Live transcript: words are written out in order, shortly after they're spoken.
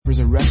offers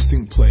a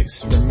resting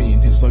place for me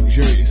in his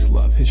luxurious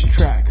love. His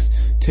tracks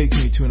take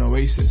me to an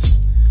oasis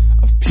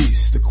of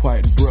peace, the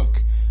quiet brook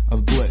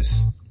of bliss.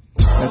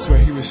 That's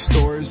where he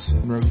restores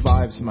and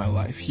revives my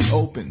life. He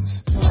opens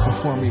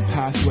before me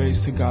pathways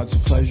to God's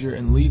pleasure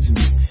and leads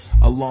me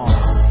along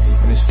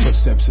in his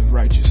footsteps of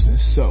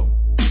righteousness so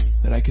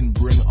that I can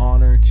bring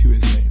honor to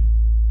his name.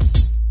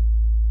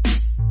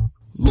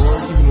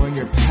 Lord, even when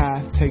your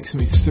path takes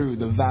me through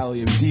the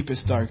valley of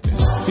deepest darkness,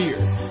 fear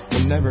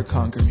will never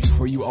conquer me,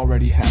 for you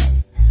already have.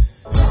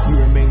 You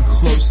remain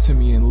close to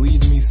me and lead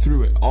me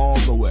through it all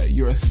the way.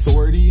 Your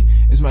authority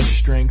is my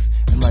strength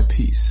and my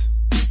peace.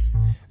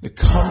 The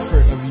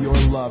comfort of your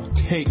love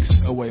takes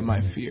away my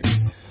fear.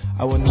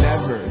 I will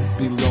never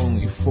be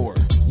lonely, for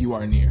you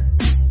are near.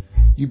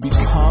 You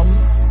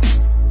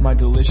become my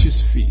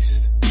delicious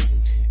feast.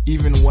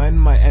 Even when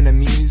my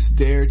enemies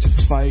dare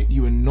to fight,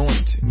 you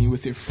anoint me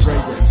with your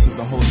fragrance of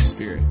the Holy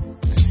Spirit.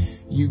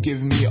 You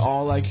give me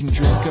all I can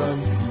drink of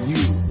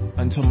you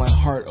until my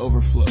heart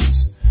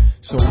overflows.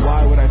 So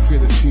why would I fear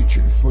the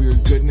future? For your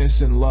goodness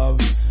and love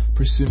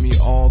pursue me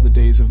all the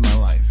days of my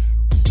life.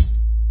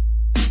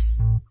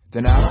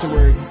 Then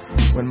afterward,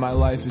 when my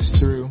life is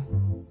through,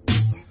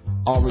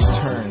 I'll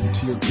return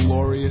to your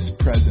glorious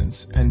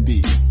presence and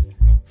be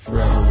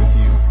forever with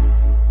you.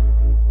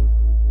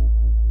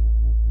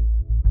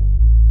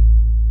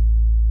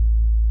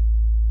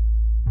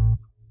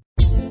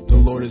 The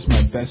Lord is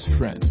my best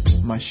friend,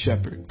 my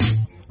shepherd.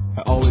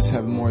 I always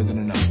have more than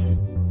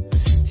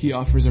enough. He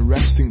offers a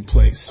resting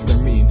place for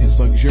me in his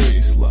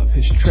luxurious love.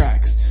 His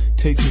tracks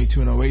take me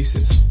to an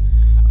oasis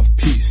of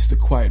peace, the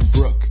quiet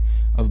brook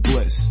of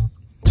bliss.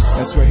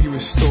 That's where he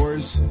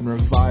restores and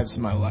revives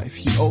my life.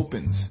 He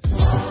opens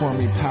before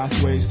me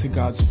pathways to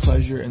God's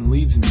pleasure and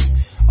leads me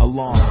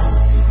along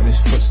in his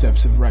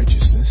footsteps of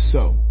righteousness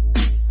so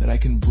that I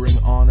can bring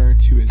honor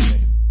to his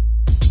name.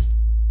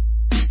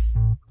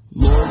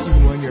 Lord,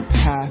 even when your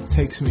path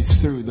takes me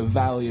through the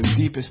valley of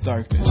deepest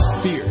darkness,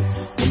 fear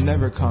will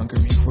never conquer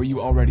me, for you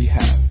already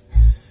have.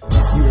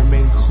 You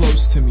remain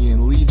close to me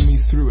and lead me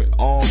through it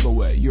all the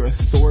way. Your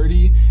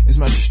authority is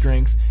my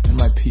strength and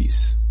my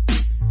peace.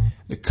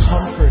 The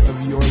comfort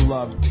of your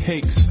love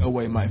takes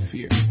away my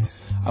fear.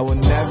 I will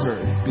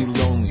never be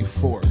lonely,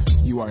 for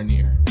you are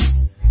near.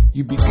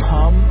 You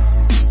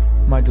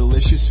become my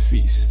delicious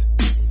feast.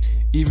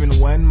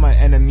 Even when my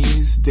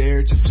enemies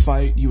dare to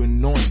fight, you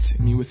anoint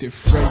me with your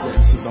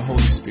fragrance of the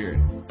Holy Spirit.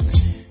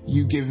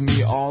 You give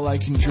me all I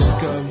can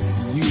drink of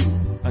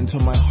you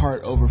until my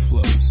heart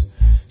overflows.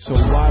 So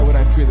why would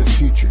I fear the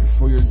future?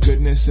 For your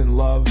goodness and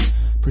love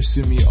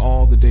pursue me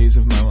all the days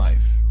of my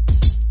life.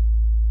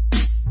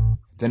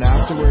 Then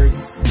afterward,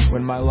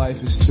 when my life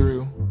is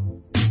through,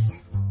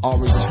 I'll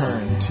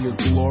return to your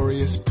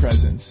glorious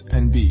presence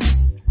and be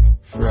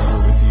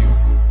forever with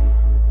you.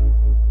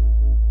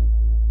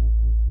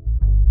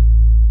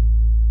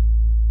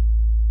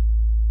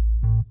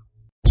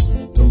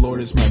 The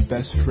Lord is my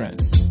best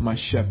friend, my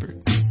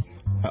shepherd.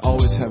 I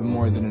always have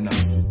more than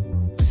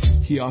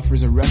enough. He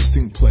offers a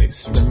resting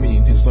place for me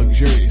in his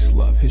luxurious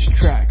love. His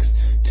tracks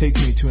take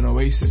me to an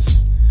oasis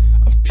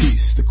of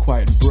peace, the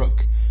quiet brook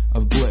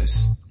of bliss.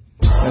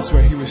 That's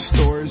where he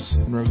restores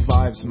and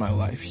revives my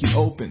life. He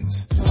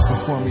opens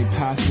before me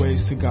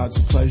pathways to God's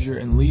pleasure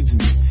and leads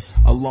me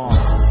along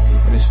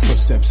in his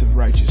footsteps of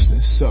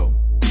righteousness so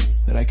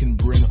that I can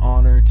bring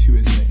honor to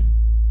his name.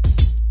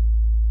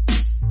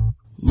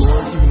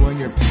 Lord, even when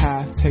your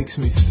path takes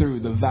me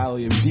through the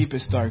valley of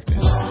deepest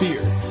darkness,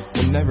 fear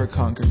will never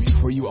conquer me,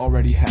 for you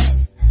already have.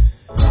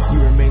 You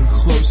remain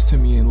close to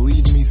me and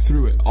lead me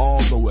through it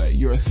all the way.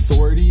 Your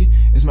authority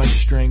is my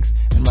strength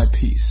and my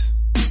peace.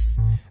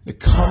 The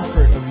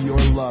comfort of your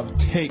love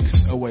takes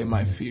away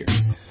my fear.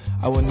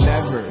 I will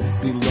never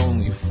be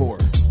lonely, for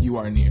you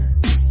are near.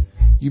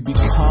 You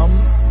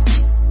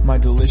become my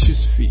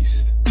delicious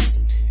feast.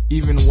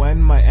 Even when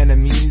my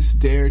enemies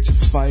dare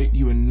to fight,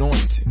 you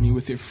anoint me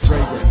with your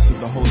fragrance of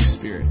the Holy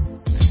Spirit.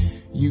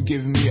 You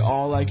give me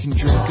all I can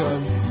drink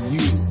of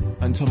you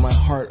until my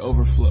heart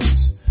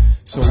overflows.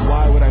 So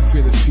why would I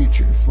fear the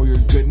future? For your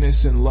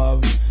goodness and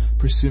love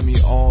pursue me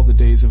all the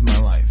days of my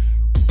life.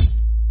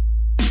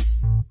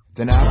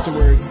 Then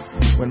afterward,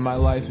 when my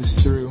life is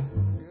through.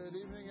 Good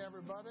evening,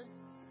 everybody.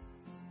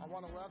 I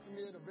want to welcome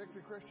you to Victory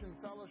Christian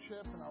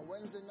Fellowship and our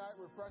Wednesday night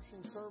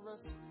refreshing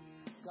service.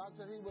 God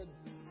said he would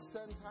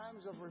send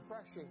times of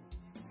refreshing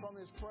from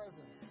his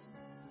presence.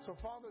 So,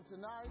 Father,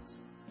 tonight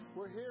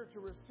we're here to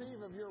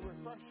receive of your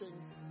refreshing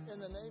in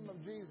the name of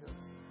Jesus.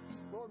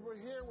 Lord, we're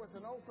here with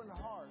an open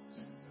heart,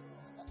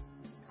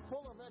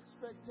 full of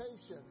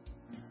expectation.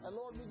 And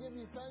Lord, we give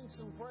you thanks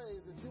and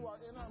praise that you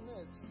are in our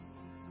midst.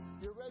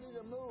 You're ready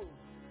to move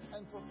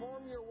and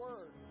perform your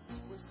word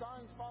with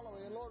signs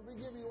following. And Lord, we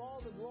give you all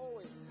the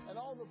glory and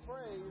all the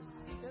praise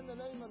in the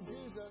name of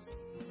Jesus.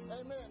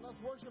 Amen.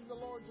 Let's worship the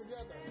Lord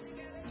together.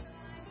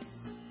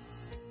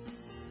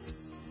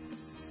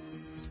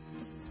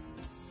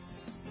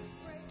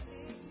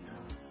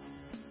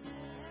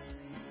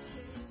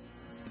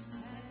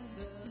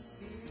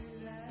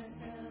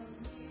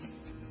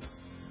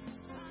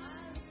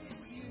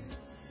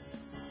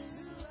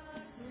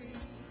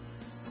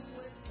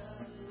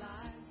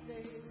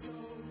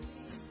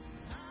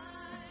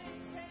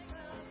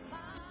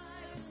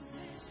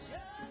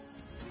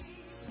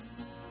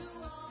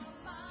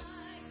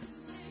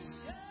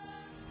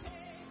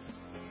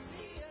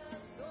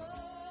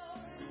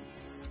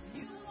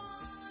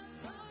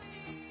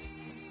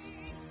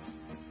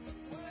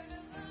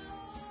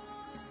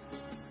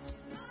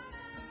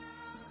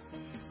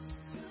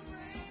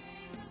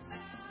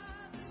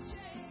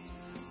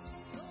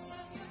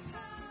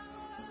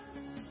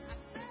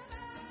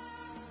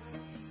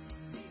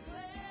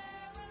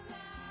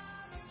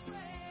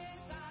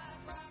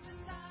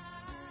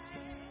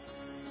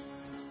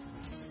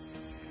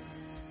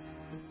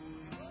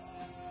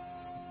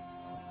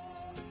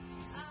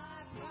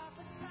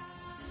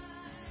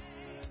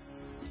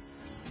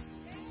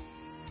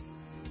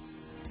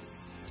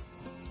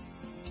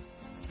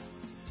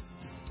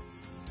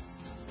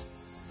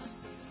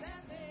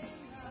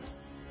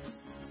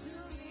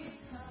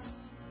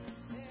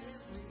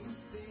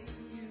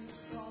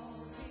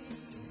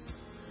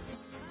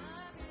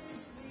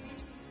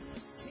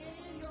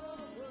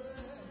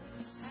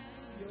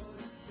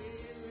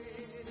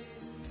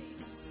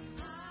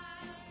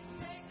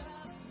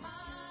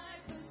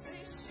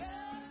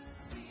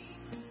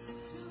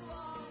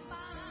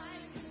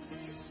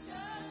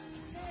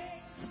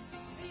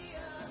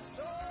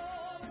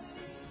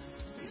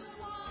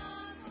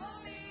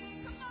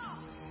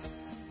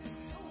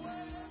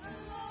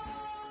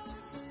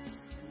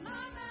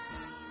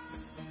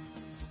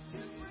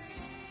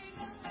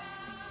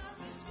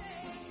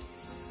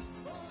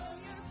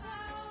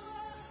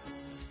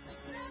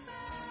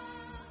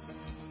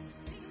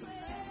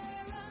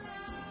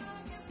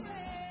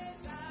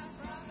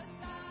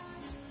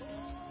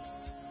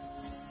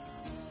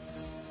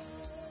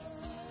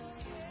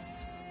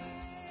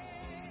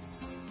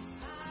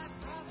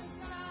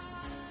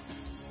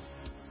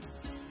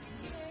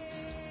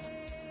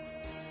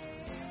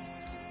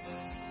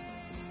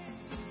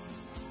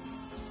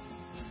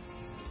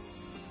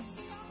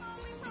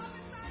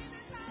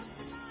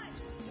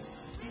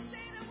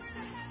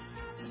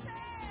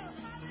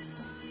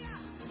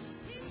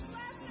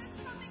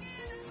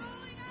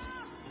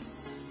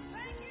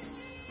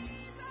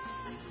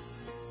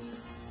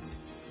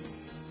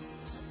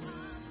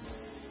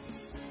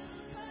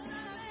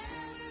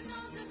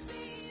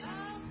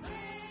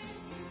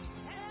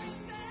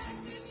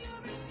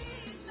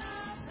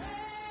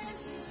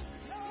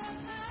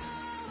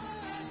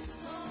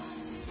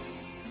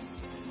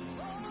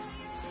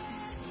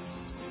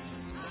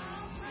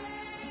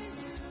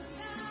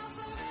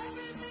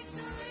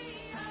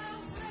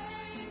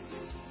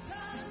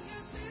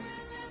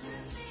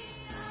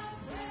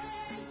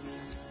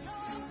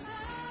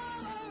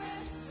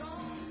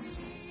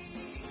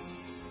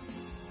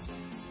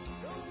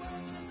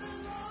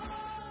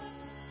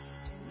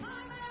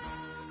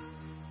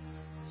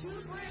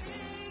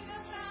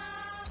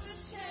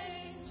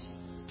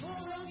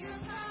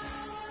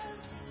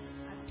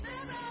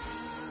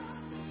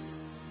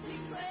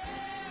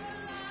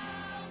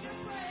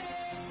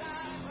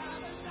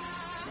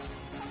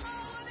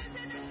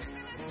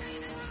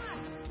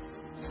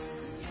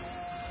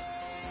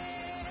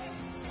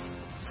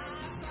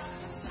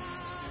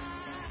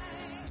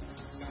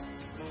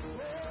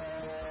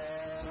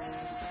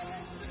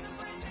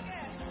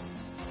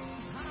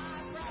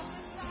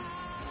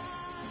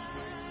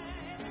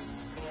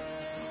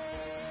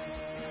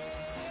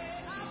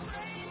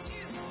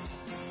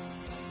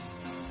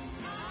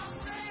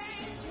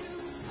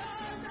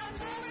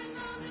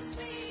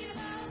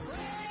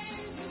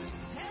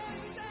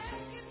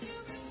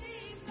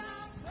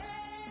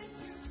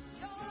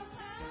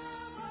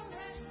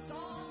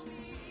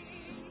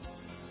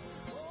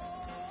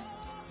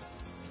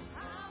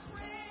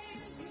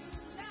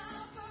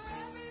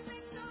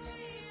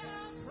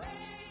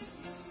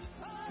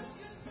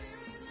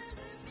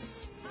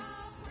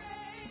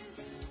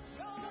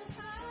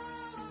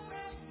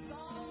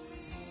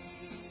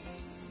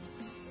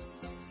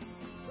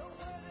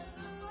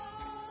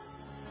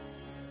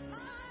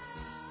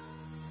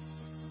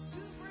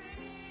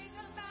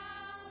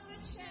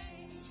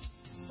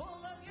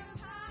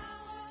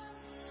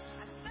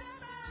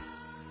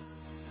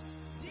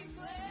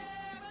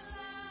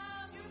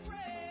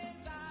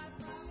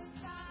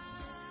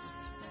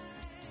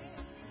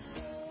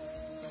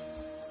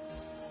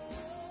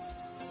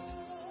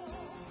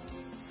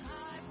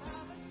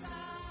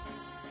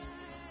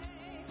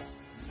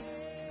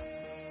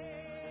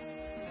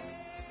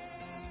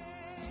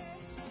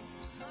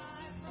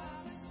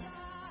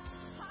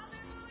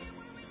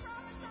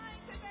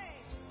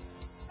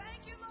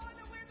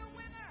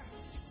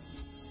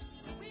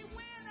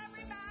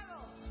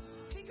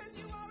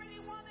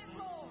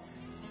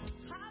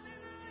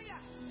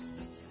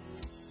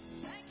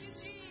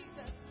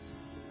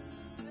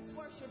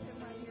 worship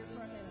Him right here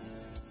for a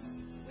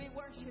minute. We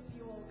worship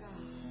you, oh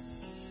God.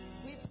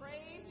 We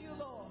praise you,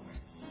 Lord.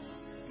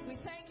 We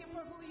thank you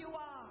for who you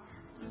are.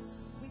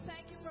 We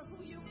thank you for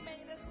who you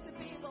made us to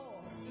be,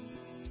 Lord.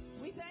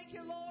 We thank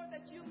you, Lord,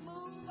 that you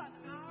move on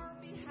our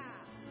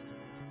behalf.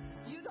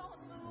 You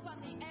don't move on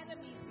the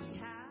enemy's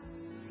behalf.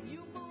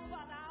 You move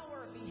on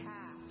our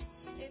behalf.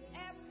 In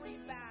every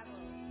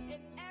battle, in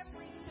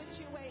every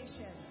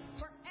situation,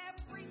 for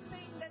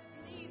everything that's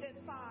needed,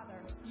 Father,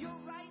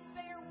 you're right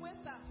there with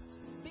us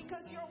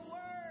because your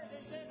word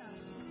is in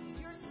us.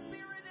 Your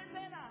spirit is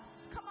in us.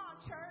 Come on,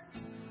 church.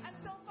 And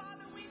so,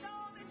 Father, we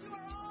know that you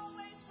are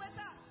always with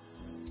us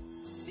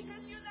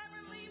because you never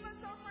leave us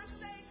or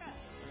forsake us.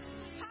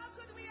 How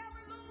could we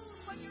ever lose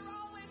when you're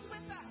always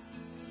with us?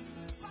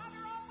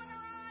 Father, open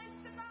our eyes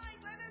tonight.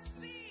 Let us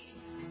see.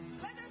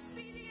 Let us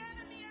see the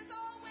enemy as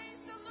always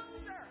the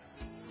loser.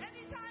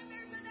 Anytime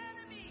there's an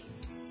enemy,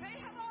 they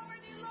have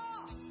already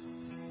lost.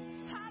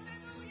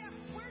 Hallelujah.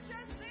 We're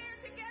just there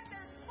to get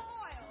their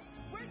spoil.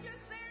 We're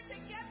just there to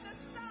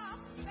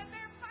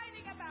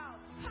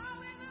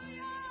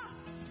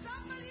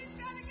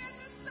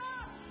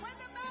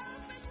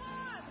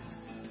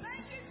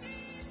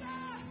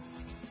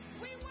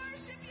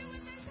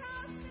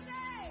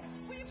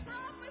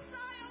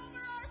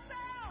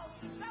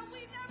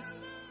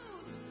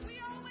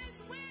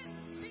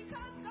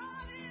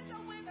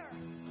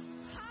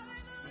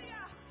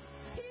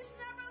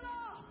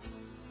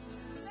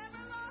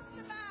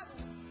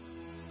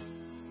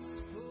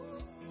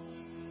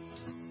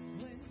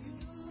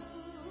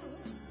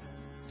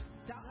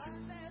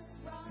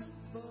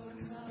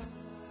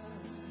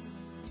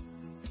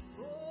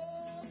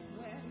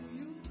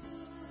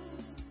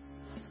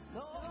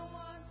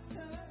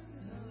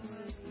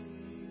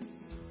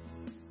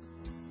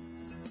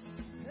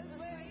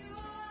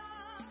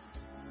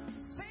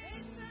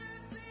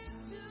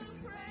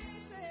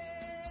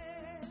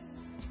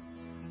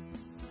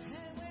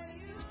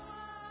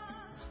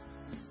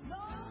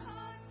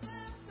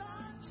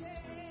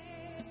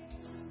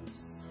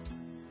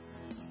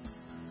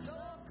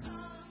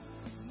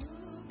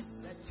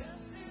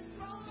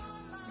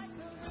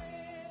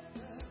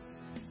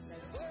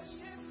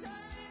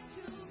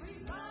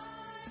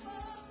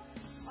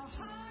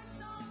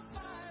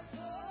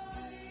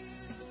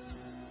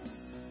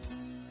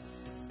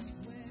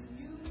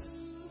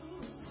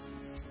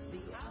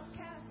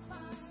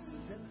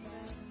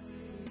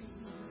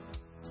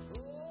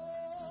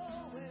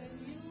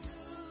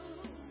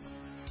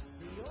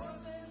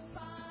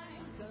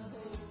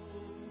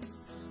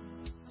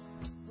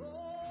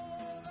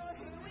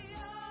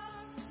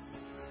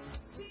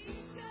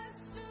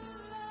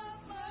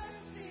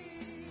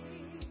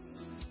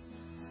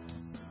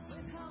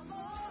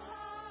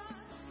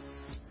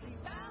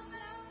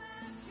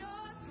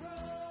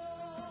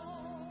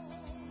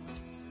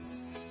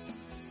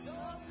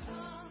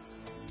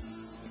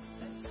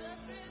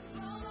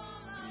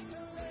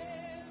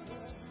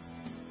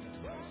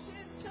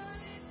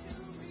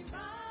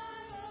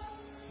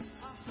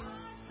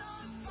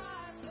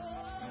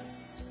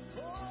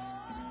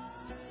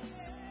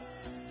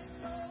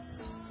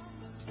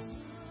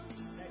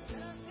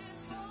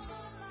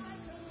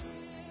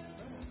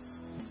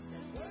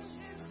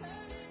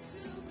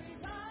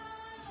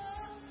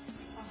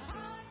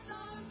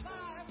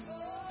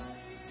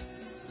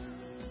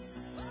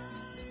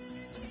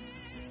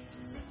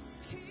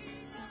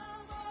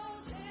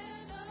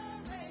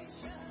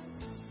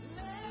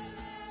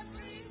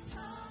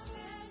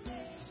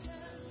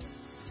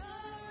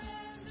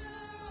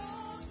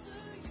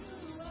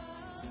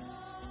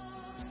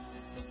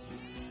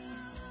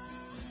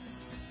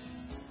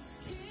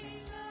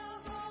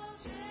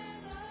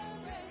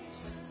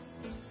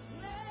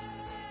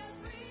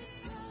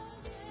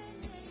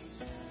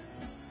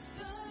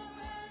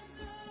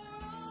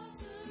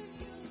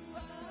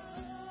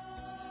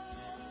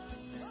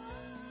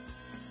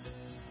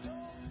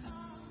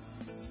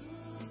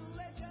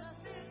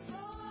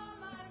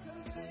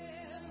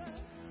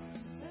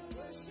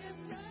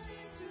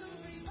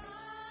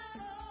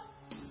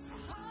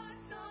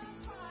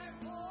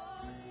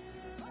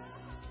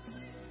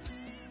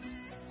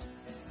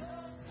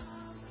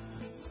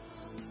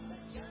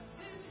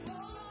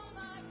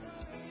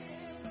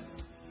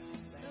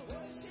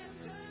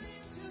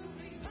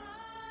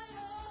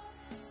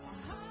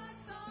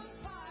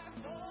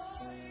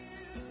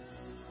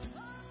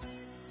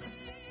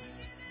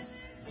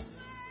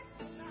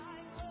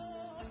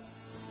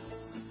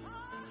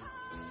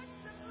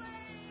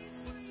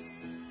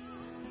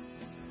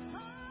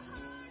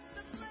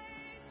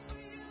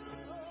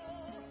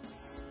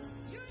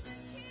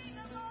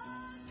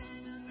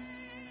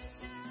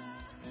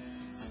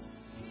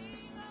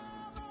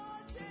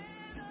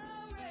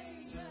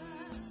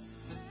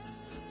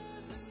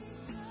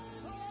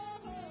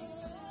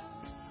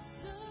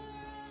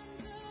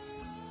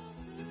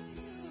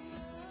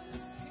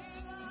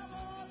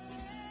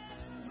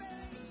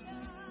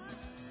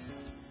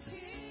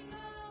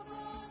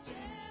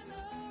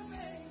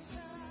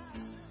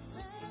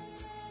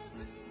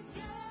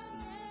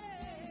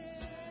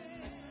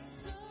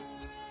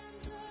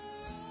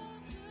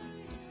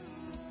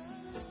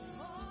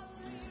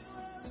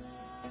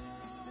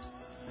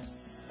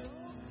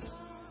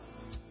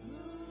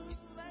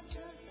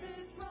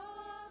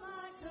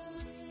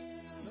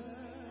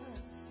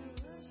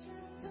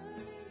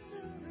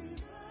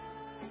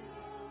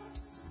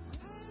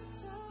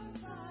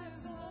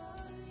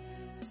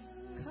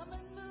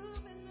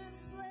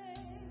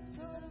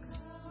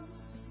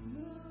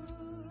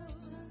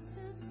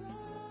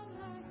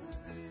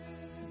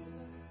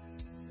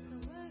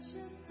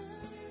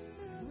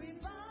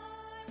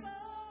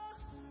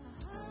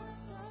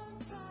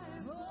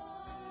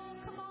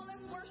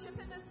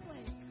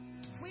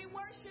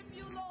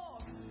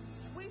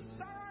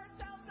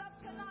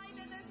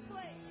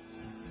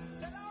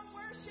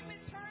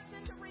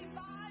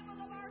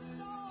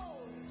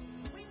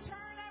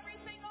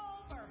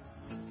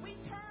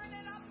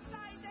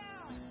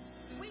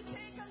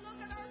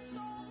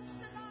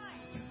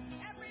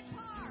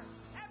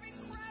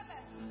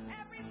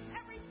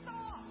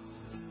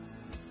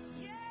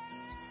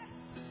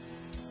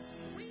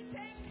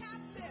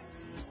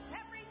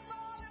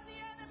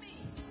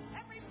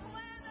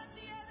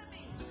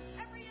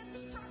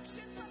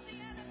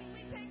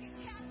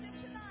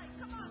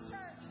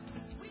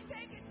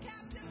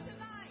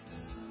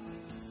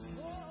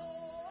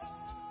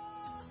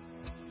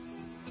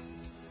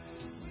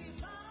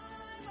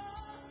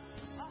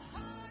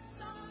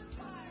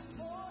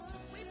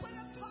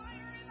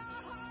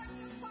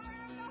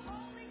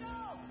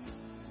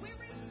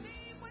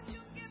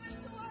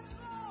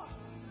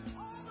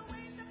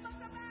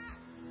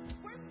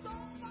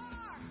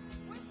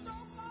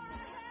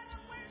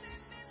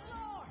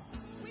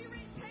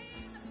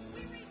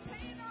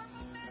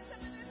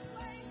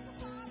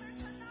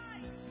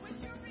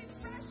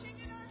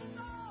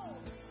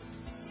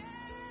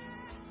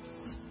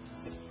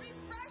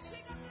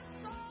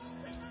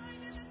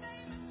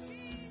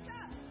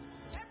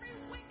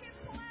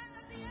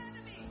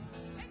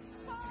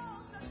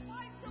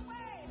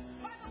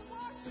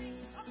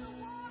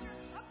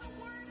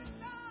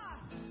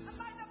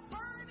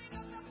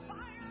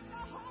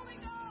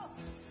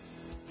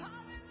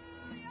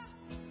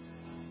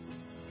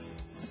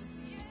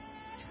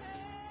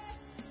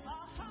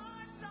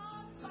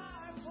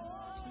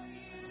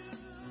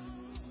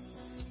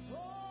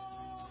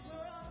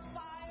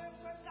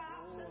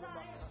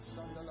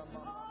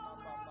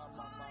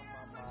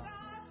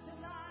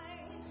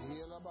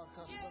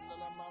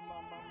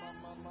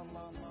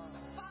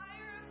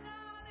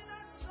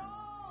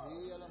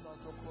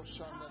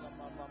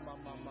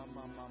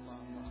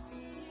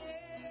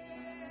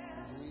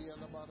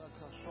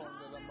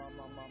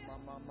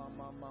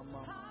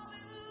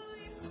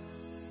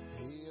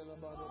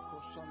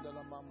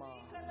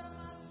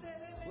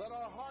Let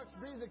our hearts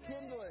be the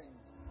kindling.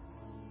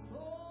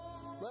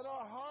 Let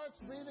our hearts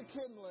be the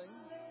kindling,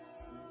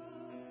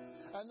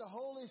 and the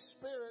Holy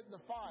Spirit the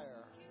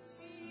fire.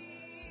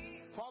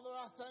 Father,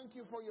 I thank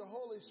you for your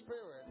Holy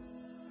Spirit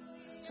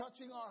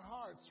touching our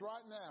hearts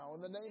right now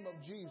in the name of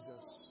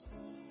Jesus,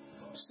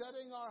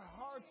 setting our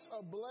hearts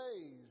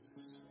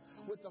ablaze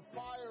with the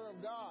fire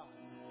of God.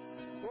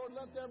 Lord,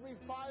 let there be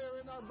fire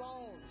in our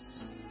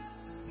bones,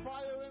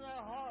 fire in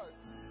our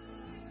hearts,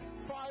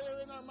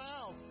 fire in our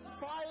mouths,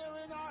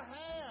 fire in our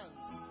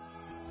hands,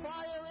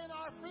 fire in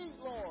our feet,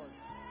 Lord.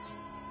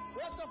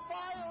 Let the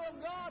fire of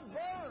God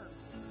burn.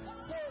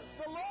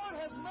 For the Lord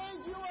has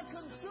made you a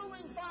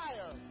consuming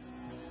fire.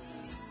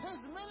 His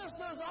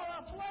ministers are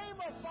a flame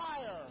of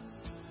fire.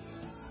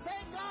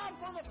 Thank God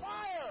for the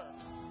fire.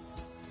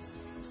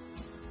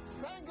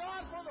 Thank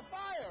God for the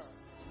fire.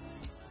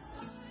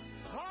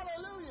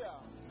 Hallelujah.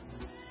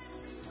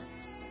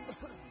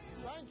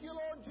 Thank you,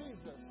 Lord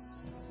Jesus.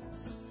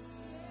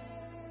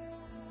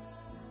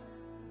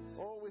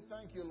 Oh, we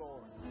thank you,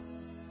 Lord,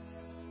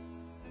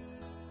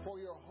 for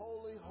your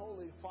holy,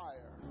 holy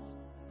fire.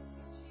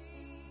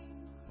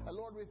 And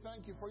Lord, we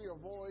thank you for your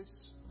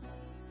voice,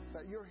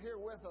 that you're here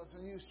with us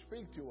and you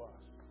speak to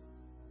us.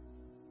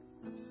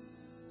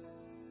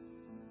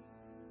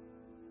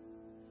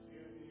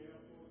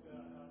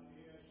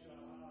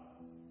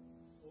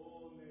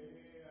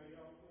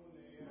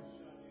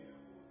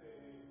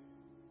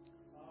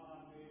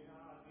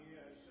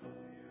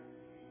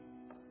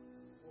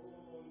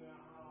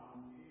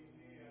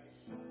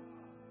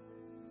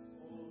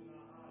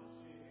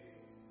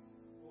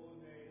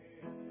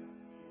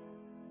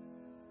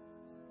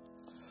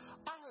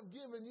 I have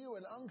given you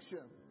an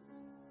unction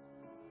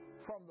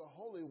from the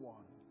Holy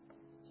One,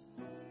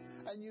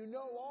 and you know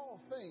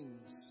all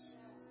things.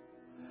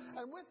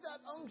 And with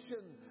that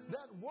unction,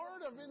 that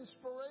word of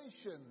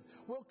inspiration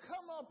will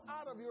come up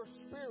out of your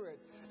spirit.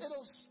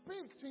 It'll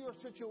speak to your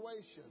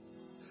situation.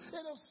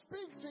 It'll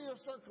speak to your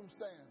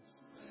circumstance.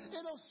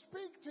 It'll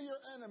speak to your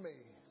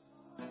enemy.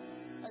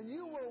 And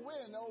you will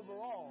win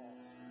overall.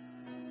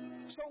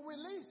 So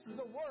release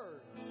the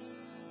word.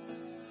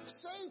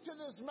 Say to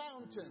this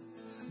mountain,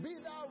 be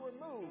thou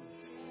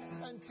removed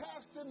and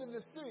cast into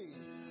the sea.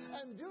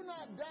 And do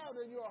not doubt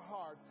in your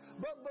heart,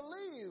 but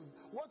believe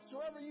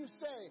whatsoever you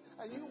say,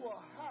 and you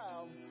will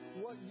have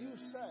what you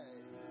say.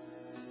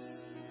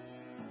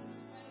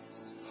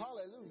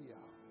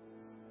 Hallelujah.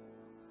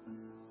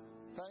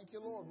 Thank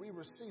you, Lord. We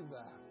receive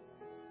that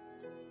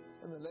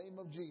in the name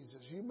of Jesus.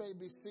 You may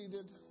be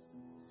seated.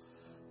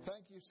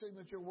 Thank you,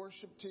 Signature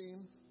Worship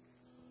Team.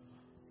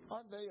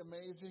 Aren't they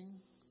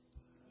amazing?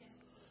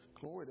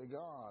 Glory to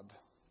God.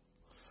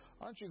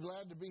 Aren't you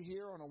glad to be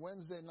here on a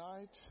Wednesday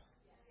night?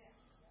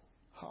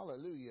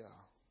 Hallelujah.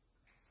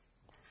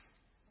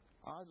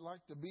 I'd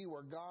like to be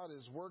where God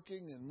is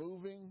working and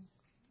moving.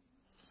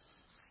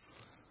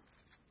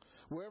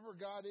 Wherever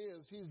God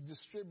is, He's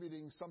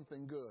distributing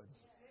something good.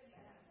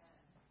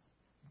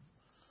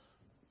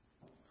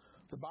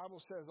 The Bible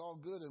says all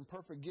good and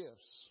perfect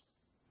gifts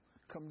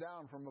come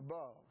down from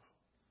above,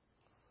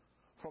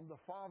 from the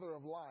Father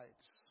of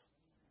lights,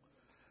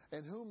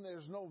 in whom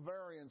there's no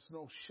variance,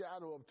 no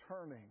shadow of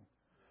turning.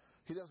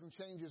 He doesn't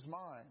change His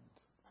mind.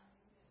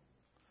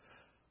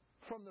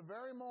 From the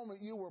very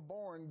moment you were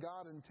born,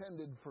 God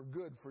intended for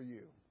good for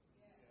you.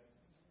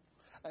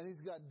 And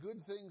He's got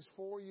good things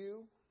for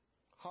you.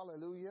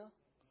 Hallelujah.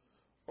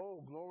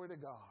 Oh, glory to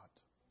God.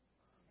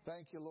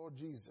 Thank you, Lord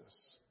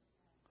Jesus.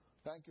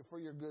 Thank you for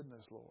your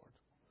goodness, Lord.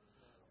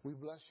 We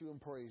bless you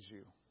and praise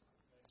you.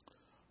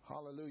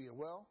 Hallelujah.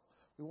 Well,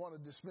 we want to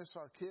dismiss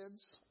our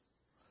kids.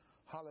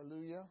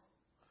 Hallelujah.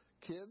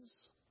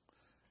 Kids,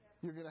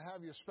 you're going to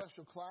have your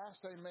special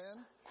class.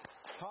 Amen.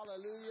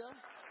 Hallelujah.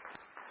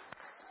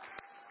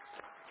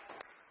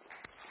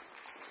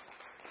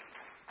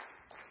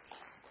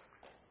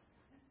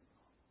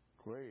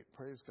 Great.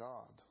 Praise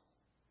God.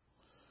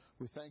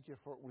 We thank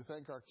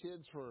our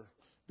kids for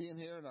being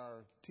here and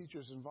our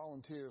teachers and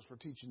volunteers for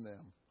teaching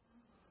them.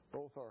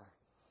 Both are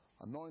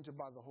anointed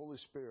by the Holy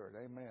Spirit.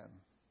 Amen.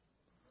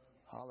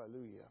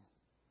 Hallelujah.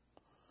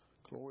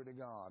 Glory to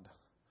God.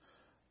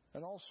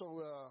 And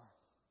also,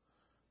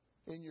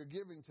 in your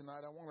giving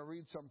tonight, I want to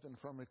read something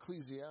from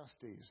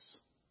Ecclesiastes,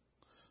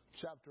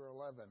 chapter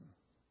 11.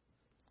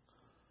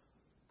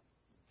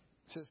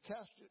 It says,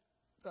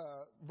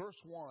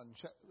 verse 1,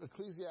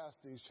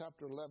 Ecclesiastes,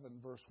 chapter 11,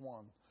 verse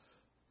 1.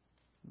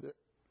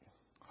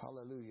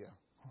 Hallelujah.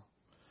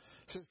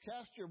 It says,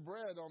 cast your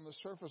bread on the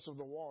surface of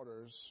the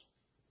waters.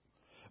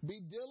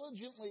 Be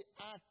diligently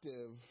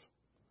active.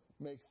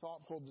 Make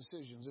thoughtful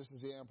decisions. This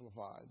is the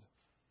Amplified.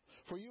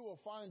 For you will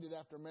find it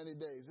after many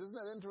days. Isn't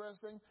that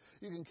interesting?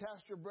 You can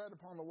cast your bread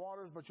upon the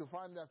waters, but you'll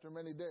find it after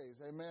many days.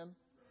 Amen?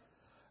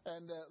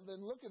 And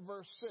then look at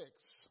verse 6.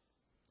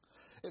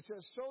 It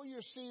says, sow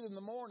your seed in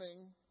the morning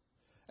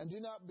And do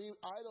not be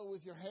idle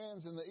with your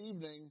hands in the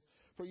evening,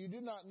 for you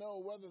do not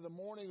know whether the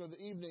morning or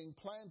the evening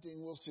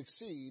planting will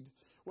succeed,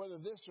 whether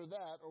this or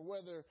that, or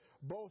whether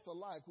both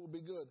alike will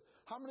be good.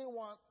 How many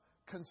want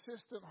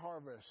consistent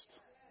harvest?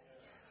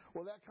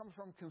 Well, that comes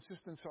from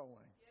consistent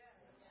sowing.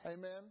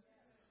 Amen?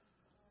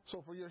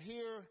 So for you're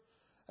here,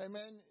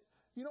 amen,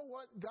 you know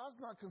what? God's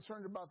not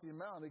concerned about the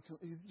amount.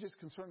 He's just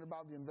concerned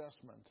about the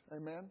investment.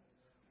 Amen?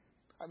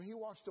 I mean, He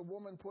watched a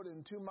woman put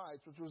in 2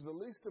 mites, which was the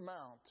least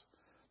amount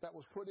that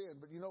was put in.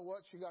 But you know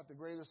what? She got the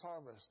greatest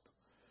harvest.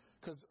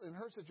 Because in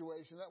her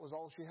situation, that was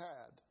all she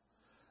had.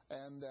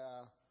 And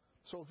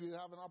so if you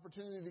have an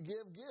opportunity to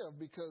give,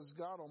 because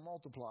God will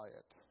multiply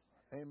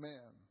it.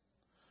 Amen.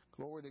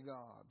 Glory to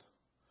God.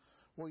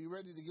 Well, you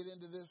ready to get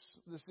into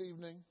this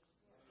evening?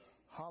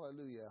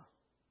 Hallelujah.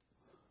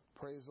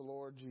 Praise the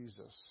Lord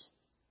Jesus.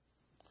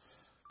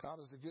 God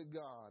is a good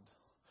God.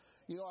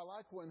 You know, I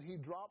like when He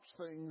drops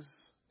things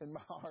in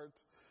my heart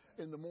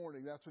in the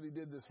morning. That's what He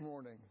did this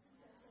morning.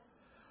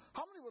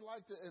 How many would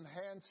like to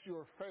enhance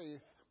your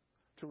faith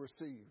to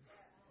receive?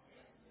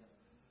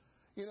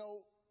 You know,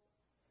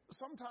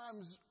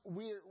 sometimes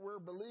we're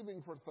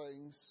believing for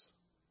things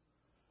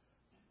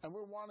and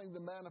we're wanting the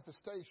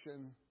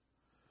manifestation,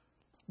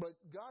 but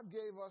God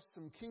gave us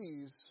some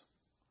keys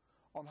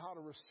on how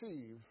to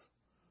receive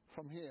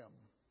from Him.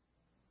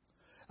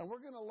 And we're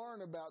going to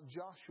learn about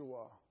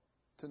Joshua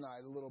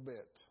tonight a little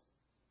bit.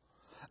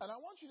 And I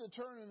want you to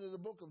turn into the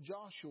book of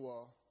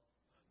Joshua,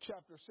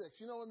 chapter 6.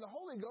 You know, and the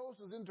Holy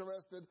Ghost is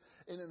interested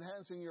in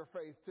enhancing your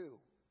faith too.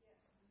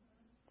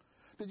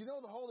 Did you know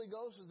the Holy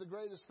Ghost is the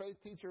greatest faith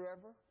teacher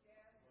ever?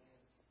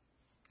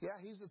 Yeah,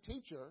 He's a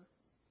teacher.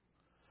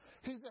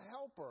 He's a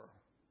helper,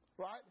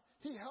 right?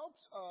 He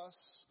helps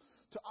us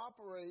to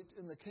operate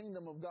in the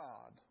kingdom of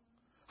God.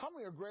 How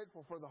many are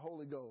grateful for the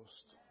Holy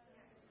Ghost?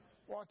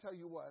 Well, I'll tell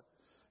you what.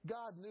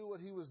 God knew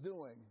what He was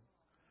doing.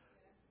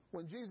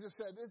 When Jesus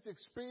said, it's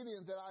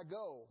expedient that I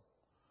go.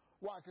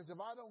 Why? Because if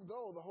I don't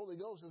go, the Holy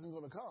Ghost isn't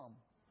going to come.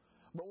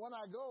 But when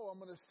I go, I'm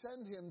going to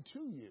send Him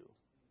to you.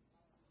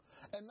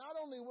 And not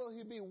only will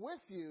He be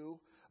with you,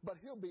 but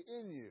He'll be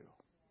in you.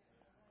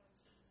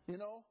 You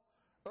know,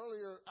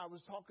 earlier I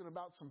was talking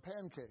about some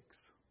pancakes.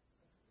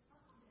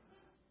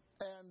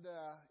 And,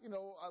 you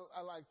know,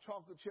 I like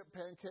chocolate chip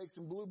pancakes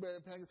and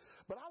blueberry pancakes.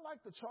 But I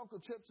like the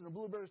chocolate chips and the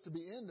blueberries to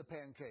be in the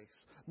pancakes,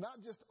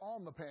 not just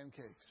on the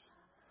pancakes.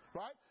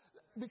 Right?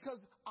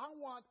 Because I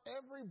want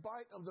every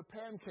bite of the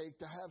pancake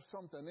to have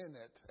something in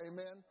it.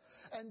 Amen?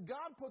 And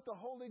God put the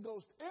Holy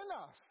Ghost in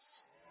us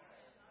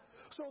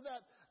so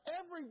that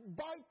every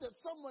bite that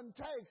someone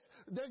takes,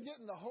 they're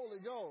getting the Holy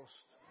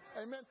Ghost.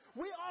 Amen?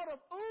 We ought to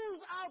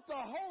ooze out the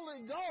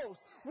Holy Ghost.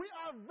 We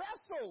are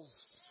vessels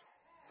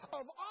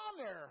of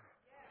honor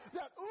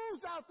that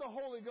ooze out the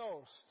Holy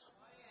Ghost.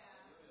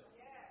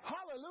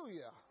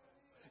 Hallelujah.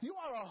 You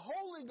are a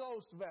Holy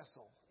Ghost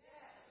vessel.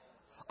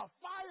 A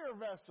fire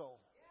vessel.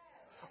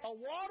 A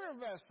water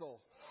vessel,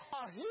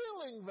 a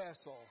healing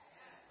vessel,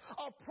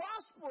 a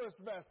prosperous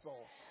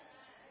vessel.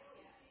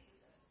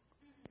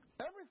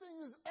 Everything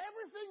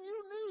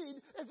you need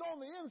is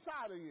on the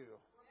inside of you.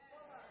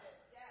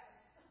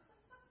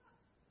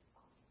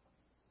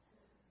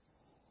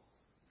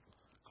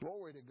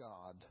 Glory to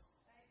God.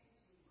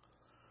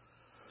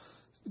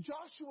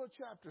 Joshua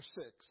chapter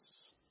 6.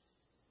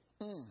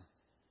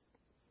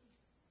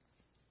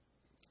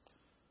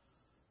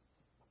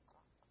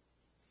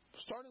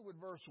 Starting with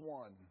verse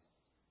 1.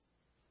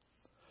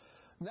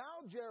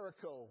 Now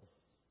Jericho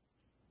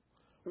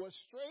was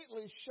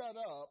straitly shut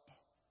up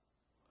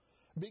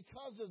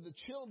because of the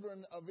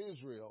children of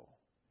Israel.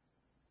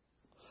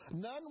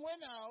 None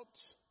went out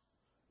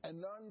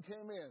and none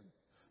came in.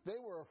 They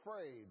were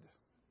afraid.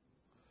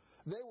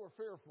 They were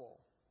fearful.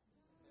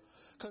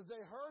 Because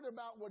they heard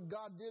about what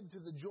God did to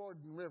the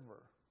Jordan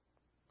River.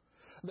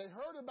 They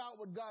heard about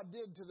what God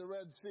did to the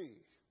Red Sea.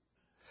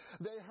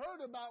 They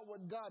heard about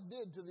what God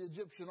did to the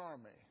Egyptian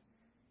army.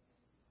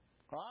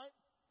 Right?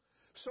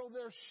 So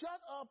they're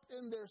shut up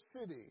in their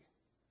city.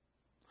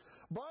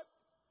 But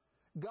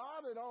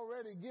God had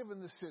already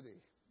given the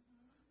city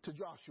to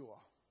Joshua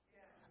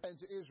and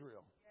to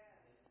Israel.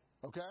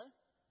 Okay?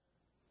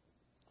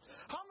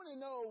 How many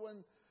know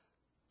when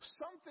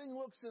something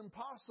looks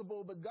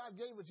impossible but God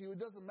gave it to you, it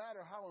doesn't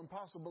matter how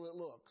impossible it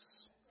looks.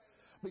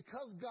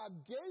 Because God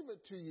gave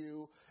it to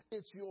you,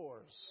 it's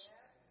yours.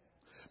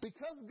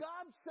 Because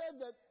God said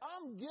that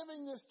I'm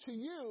giving this to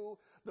you,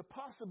 the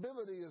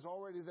possibility is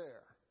already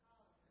there.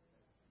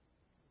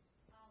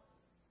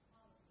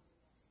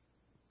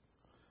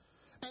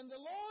 And the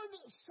Lord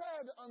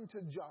said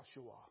unto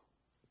Joshua,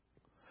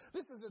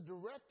 this is a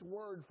direct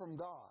word from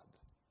God.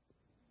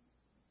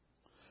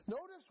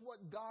 Notice what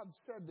God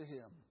said to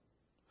him.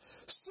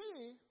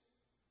 See,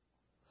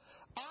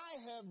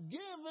 I have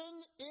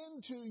given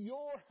into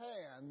your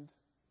hand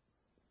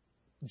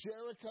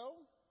Jericho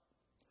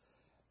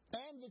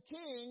and the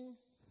king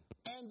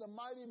and the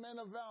mighty men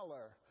of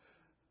valor.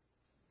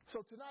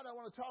 So tonight I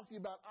want to talk to you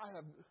about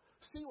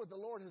see what the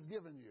Lord has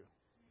given you.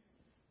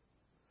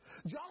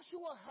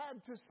 Joshua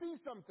had to see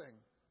something.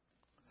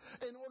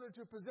 in order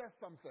to possess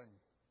something.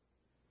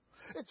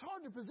 It's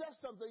hard to possess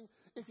something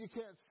if you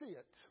can't see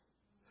it.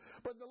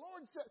 But the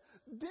Lord said,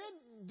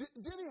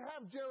 did he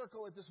have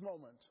Jericho at this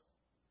moment?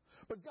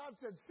 But God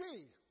said,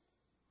 see.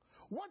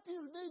 What do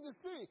you need to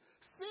see?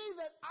 See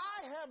that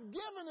I have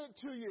given it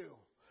to you.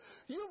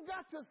 You've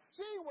got to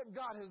see what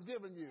God has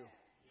given you.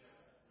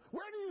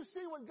 Where do you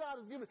see what God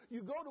has given?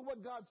 You go to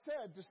what God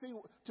said to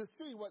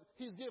see what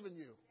He's given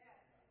you.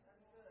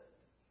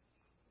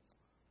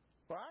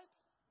 Right?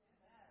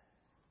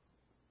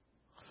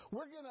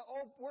 We're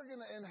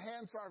gonna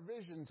enhance our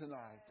vision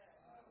tonight.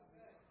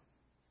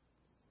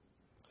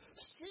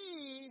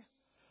 See,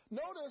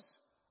 notice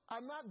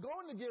I'm not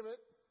going to give it.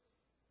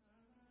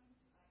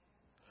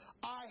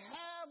 I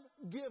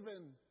have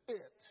given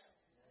it.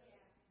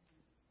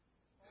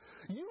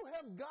 You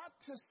have got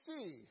to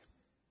see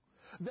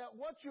that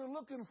what you're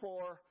looking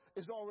for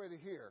is already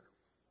here.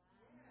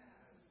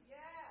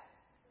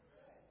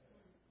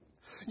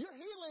 Your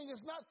healing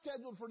is not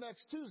scheduled for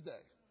next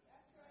Tuesday.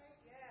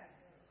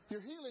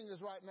 Your healing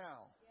is right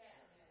now.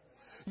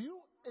 You,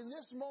 in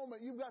this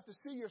moment, you've got to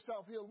see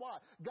yourself healed. Why?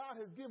 God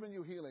has given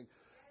you healing.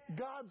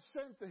 God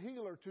sent the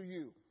healer to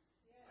you.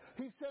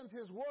 He sent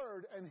His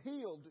word and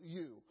healed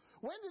you.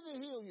 When did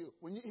He heal you?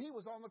 When He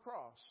was on the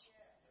cross.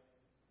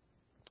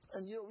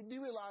 And do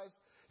you realize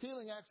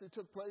healing actually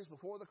took place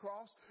before the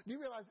cross? Do you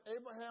realize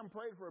Abraham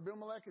prayed for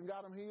Abimelech and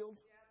got him healed?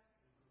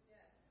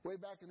 Way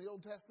back in the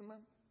Old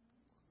Testament?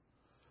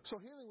 So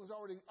healing was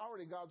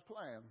already God's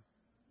plan.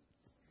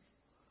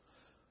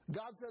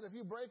 God said, if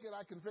you break it,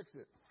 I can fix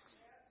it.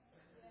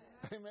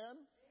 Amen?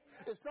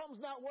 If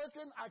something's not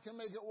working, I can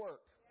make it work.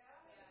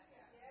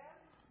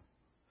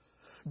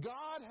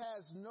 God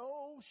has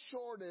no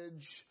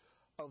shortage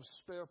of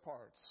spare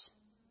parts.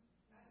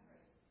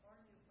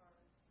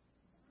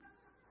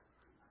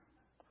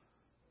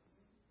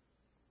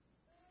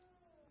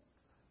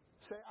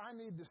 Say, I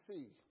need to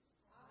see.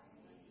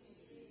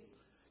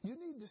 You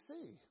need to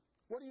see.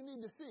 What do you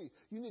need to see?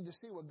 You need to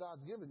see what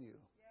God's given you.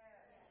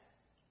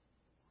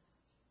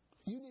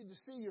 You need to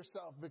see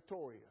yourself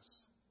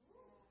victorious.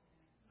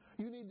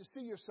 You need to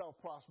see yourself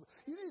prosper.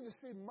 You need to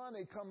see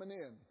money coming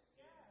in.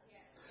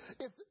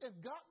 If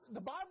God,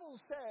 the Bible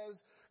says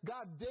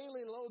God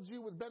daily loads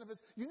you with benefits,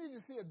 you need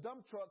to see a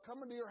dump truck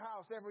coming to your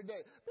house every day.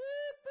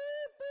 Beep,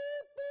 beep,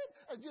 beep, beep,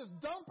 and just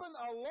dumping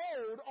a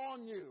load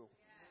on you.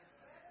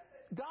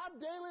 God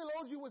daily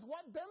loads you with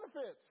what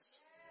benefits?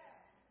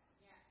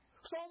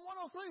 Psalm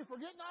 103,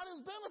 forget not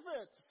His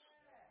benefits.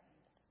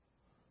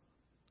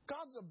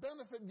 God's a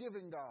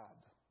benefit-giving God.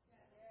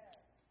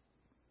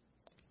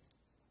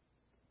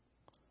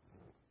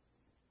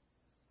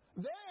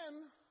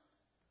 Then,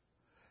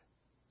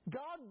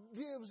 God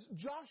gives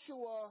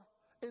Joshua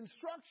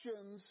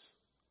instructions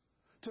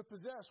to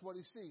possess what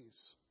he sees.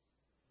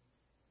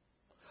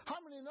 How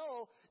many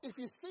know if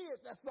you see it,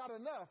 that's not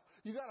enough?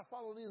 You got to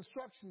follow the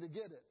instruction to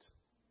get it.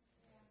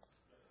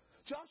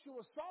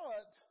 Joshua saw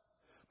it,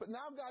 but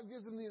now God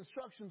gives him the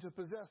instruction to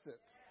possess it.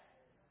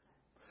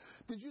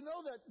 Did you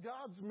know that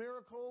God's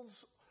miracles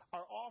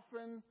are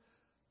often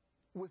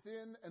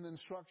within an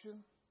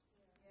instruction?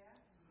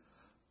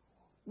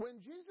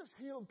 When Jesus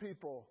healed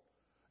people,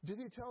 did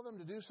He tell them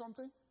to do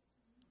something?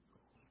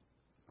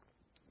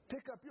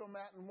 Pick up your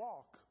mat and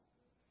walk.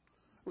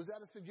 Was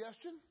that a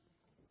suggestion?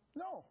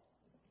 No.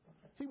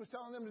 He was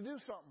telling them to do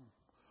something.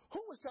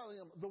 Who was telling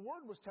them? The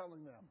Word was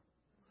telling them.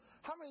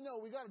 How many know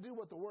we got to do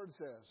what the Word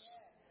says?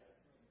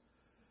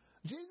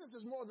 Jesus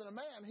is more than a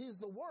man. He's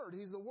the Word.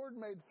 He's the Word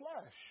made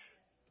flesh.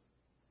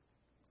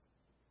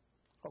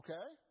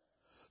 Okay?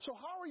 So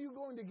how are you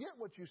going to get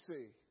what you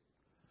see?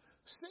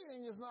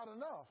 Seeing is not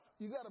enough.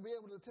 You got to be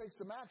able to take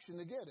some action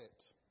to get it.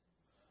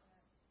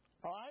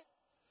 All right?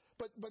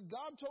 But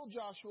God told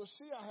Joshua,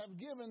 see, I have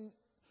given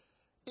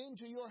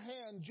into your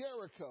hand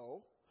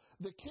Jericho,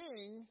 the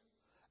king,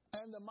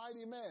 and the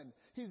mighty men.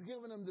 He's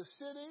given him the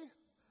city,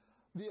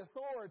 the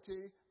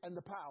authority, and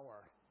the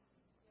power.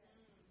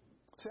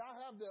 See,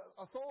 I have the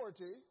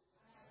authority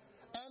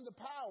and the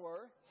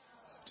power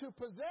to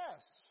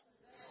possess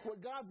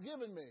what God's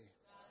given me.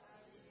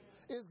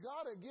 Is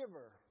God a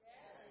giver?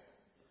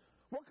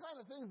 What kind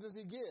of things does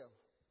He give?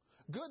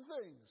 Good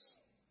things.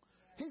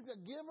 He's a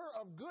giver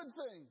of good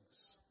things.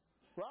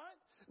 Right?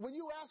 When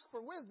you ask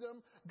for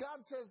wisdom,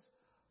 God says,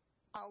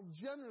 I'll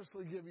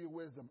generously give you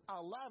wisdom.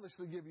 I'll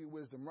lavishly give you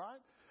wisdom, right?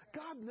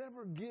 God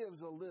never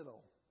gives a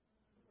little.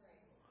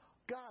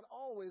 God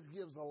always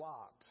gives a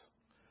lot.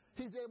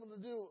 He's able to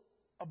do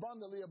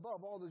abundantly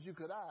above all that you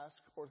could ask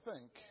or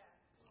think.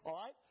 All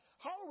right?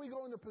 How are we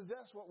going to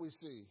possess what we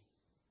see?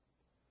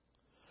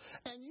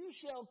 And you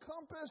shall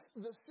compass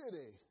the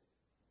city,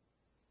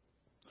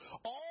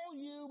 all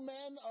you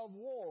men of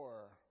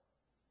war,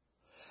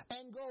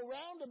 and go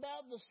round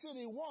about the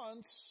city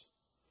once.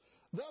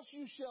 Thus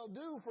you shall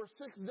do for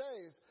 6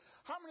 days.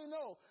 How many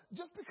know,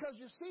 just because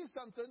you see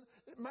something,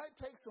 it might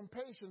take some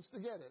patience to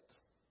get it?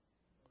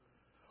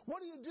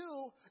 What do you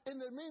do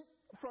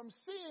from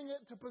seeing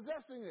it to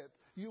possessing it?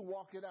 You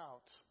walk it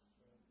out.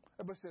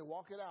 Everybody say,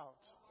 walk it out.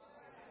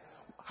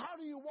 How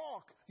do you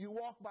walk? You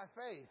walk by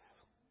faith,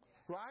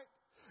 right?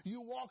 You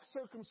walk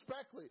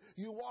circumspectly.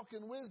 You walk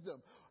in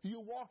wisdom.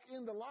 You walk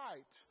in the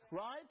light,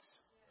 right?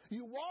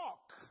 You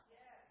walk.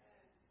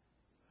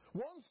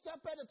 One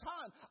step at a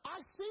time.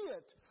 I see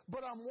it,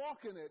 but I'm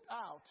walking it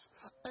out.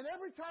 And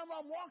every time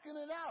I'm walking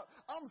it out,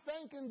 I'm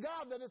thanking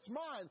God that it's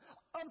mine.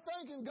 I'm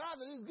thanking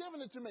God that He's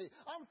given it to me.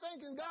 I'm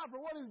thanking God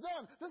for what He's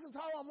done. This is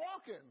how I'm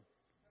walking.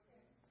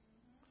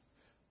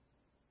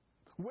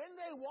 When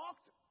they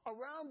walked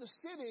around the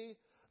city,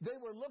 they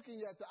were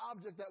looking at the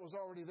object that was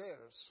already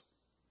theirs.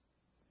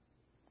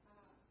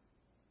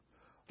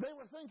 They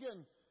were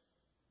thinking,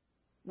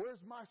 where's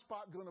my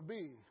spot going to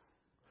be?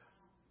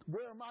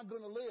 Where am I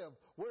going to live?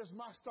 Where's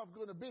my stuff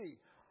going to be?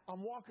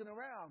 I'm walking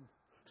around.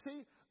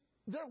 See,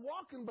 they're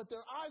walking, but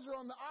their eyes are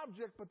on the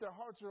object, but their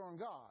hearts are on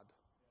God.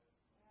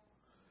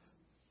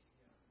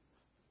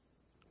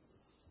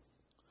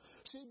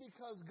 See,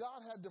 because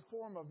God had to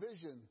form a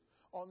vision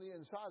on the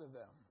inside of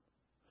them.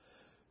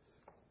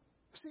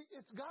 See,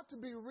 it's got to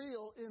be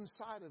real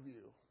inside of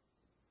you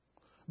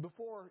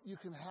before you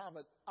can have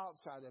it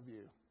outside of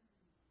you.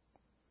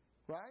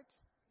 Right?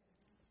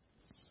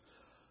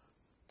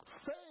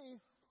 Faith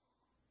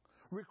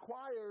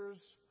requires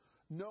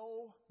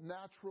no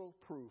natural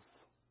proof.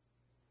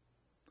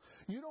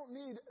 You don't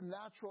need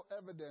natural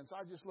evidence.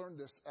 I just learned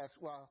this.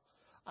 Well,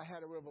 I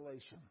had a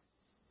revelation.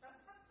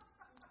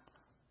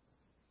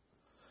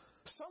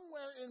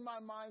 Somewhere in my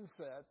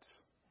mindset,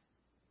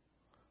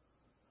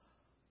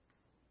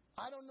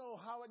 I don't know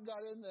how it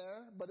got in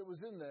there, but it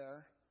was in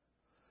there,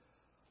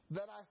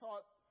 that I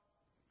thought,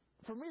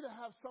 for me to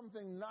have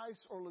something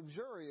nice or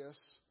luxurious,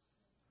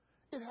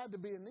 it had to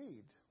be a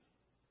need.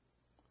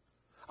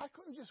 I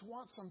couldn't just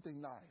want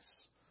something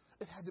nice.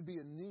 It had to be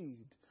a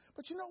need.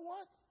 But you know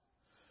what?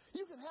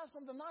 You can have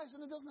something nice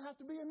and it doesn't have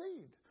to be a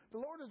need. The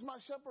Lord is my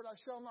shepherd, I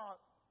shall not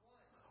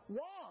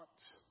want.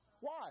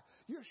 Why?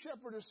 Your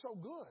shepherd is so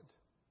good.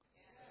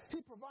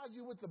 He provides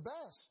you with the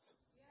best.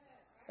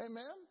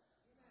 Amen?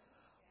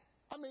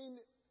 I mean,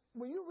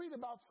 when you read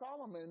about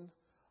Solomon,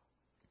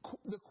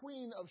 the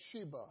queen of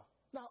Sheba.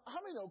 Now, how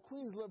many know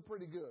queens live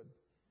pretty good?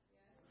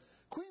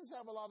 Queens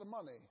have a lot of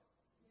money.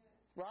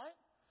 Right?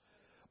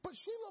 But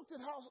she looked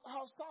at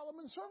how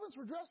Solomon's servants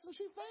were dressed and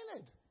she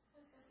fainted.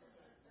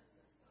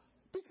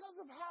 Because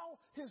of how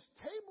his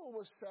table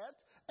was set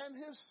and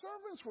his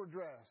servants were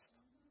dressed.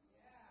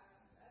 Yeah,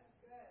 that's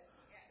good.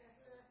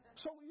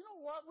 So, you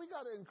know what? We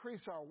got to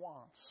increase our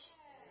wants.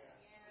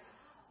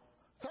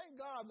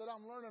 Thank God that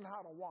I'm learning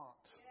how to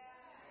want.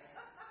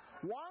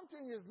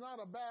 Wanting is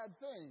not a bad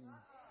thing.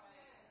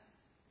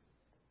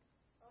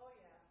 Oh,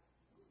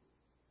 yeah.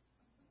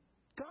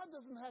 God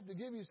doesn't have to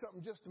give you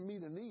something just to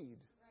meet a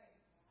need.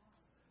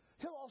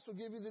 He'll also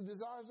give you the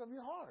desires of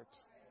your heart.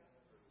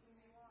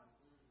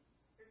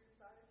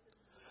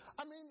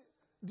 I mean,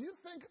 do you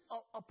think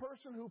a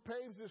person who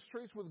paves the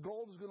streets with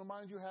gold is going to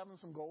mind you having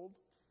some gold?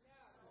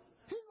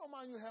 He's going to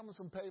mind you having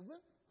some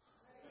pavement.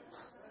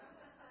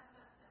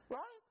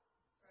 Right?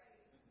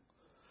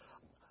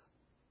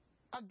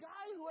 A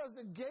guy who has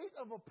a gate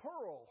of a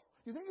pearl,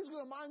 you think he's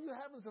going to mind you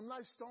having some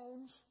nice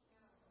stones?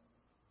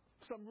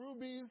 Some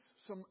rubies,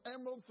 some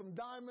emeralds, some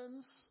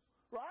diamonds?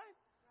 Right?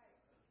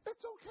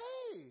 It's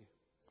okay.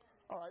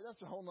 All right,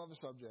 that's a whole other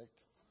subject.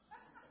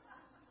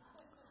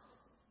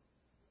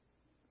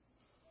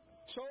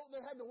 So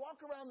they had to walk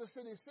around the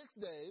city 6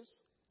 days,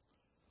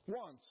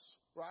 once,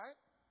 right?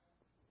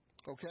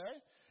 Okay?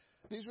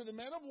 These were the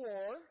men of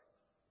war.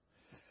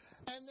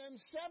 And then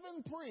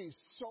 7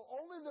 priests. So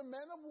only the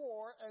men of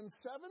war and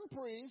 7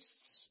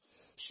 priests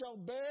shall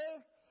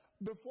bear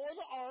before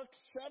the ark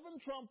 7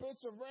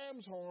 trumpets of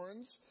ram's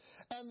horns.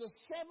 And the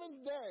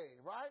 7th day,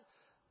 right?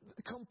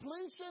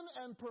 Completion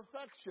and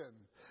perfection.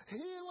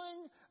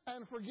 Healing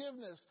and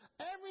forgiveness.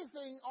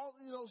 Everything,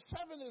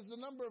 7 is the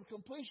number of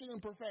completion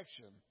and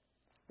perfection.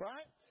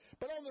 Right?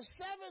 But on the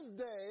 7th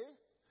day,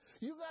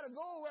 you got to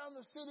go around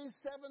the city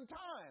 7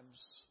 times.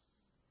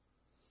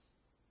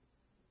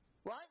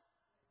 Right?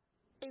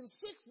 In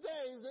 6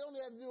 days, they only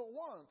had to do it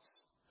once.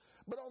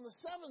 But on the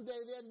 7th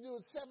day, they had to do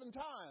it 7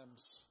 times.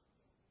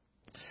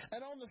 And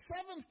on the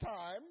 7th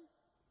time,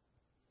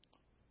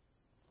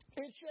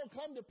 it shall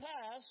come to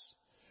pass,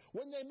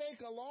 when they make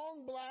a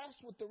long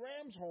blast with the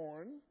ram's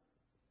horn,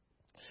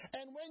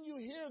 and when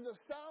you hear the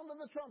sound of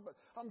the trumpet,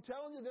 I'm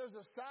telling you, there's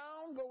a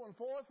sound going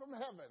forth from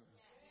heaven.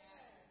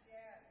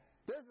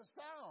 There's a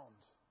sound.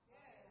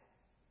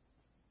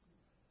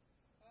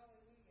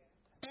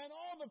 And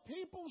all the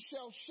people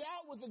shall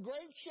shout with a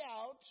great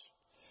shout,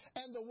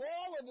 and the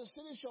wall of the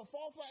city shall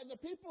fall flat, and the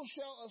people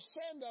shall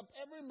ascend up,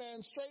 every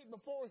man straight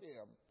before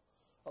him.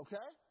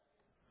 Okay?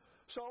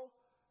 So,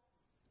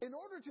 in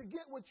order to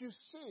get what you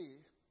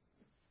see,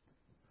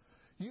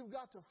 you've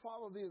got to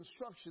follow the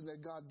instruction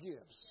that God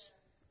gives.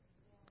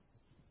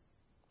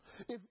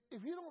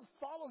 If you don't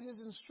follow His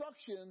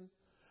instruction,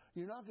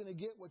 you're not going to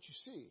get what you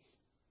see.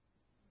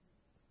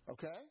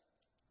 Okay?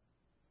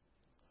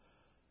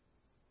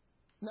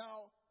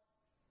 Now,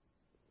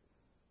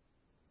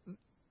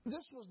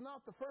 this was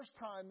not the first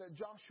time that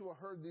Joshua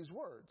heard these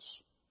words.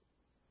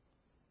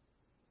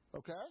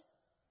 Okay?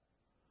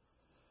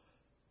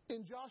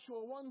 In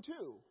Joshua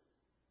 1:2,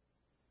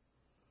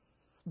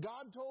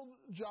 God told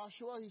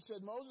Joshua, He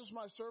said, Moses,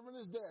 my servant,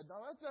 is dead.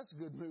 Now that's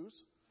good news.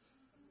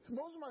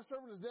 Moses, my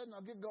servant, is dead,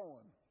 now get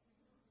going.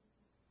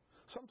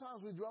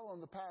 Sometimes we dwell on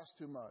the past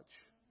too much.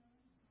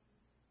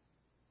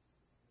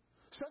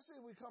 Especially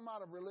if we come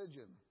out of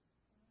religion.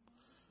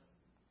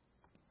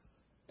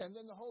 And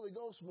then the Holy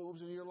Ghost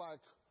moves and you're like,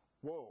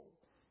 whoa.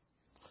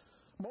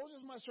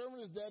 Moses, my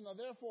servant, is dead. Now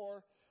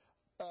therefore,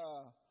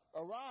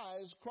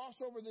 arise, cross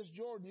over this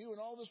Jordan, you and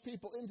all this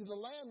people, into the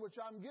land which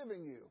I'm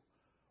giving you.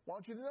 I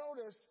want you to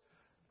notice,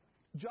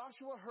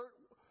 Joshua heard,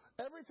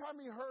 every time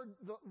he heard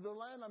the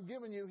land I'm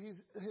giving you,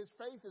 his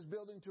faith is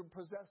building to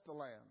possess the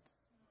land.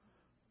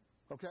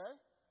 Okay?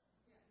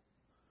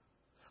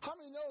 How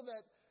many know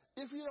that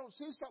if you don't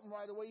see something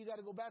right away, you got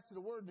to go back to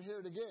the Word to hear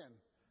it again?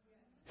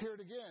 Hear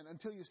it again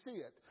until you see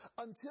it.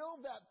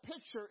 Until that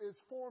picture is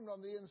formed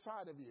on the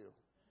inside of you.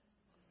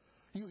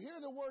 You hear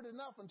the Word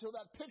enough until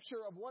that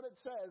picture of what it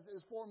says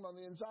is formed on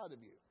the inside of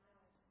you.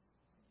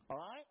 All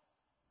right?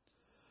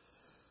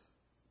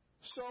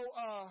 So,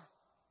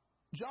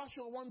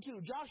 Joshua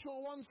 1:2. Joshua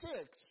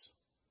 1:6.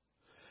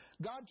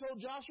 God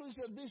told Joshua, He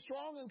said, be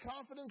strong and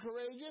confident,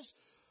 courageous,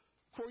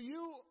 for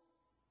you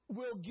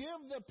will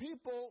give the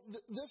people,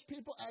 this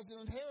people as an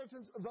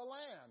inheritance, the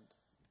land.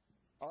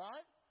 All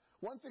right?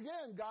 Once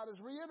again, God is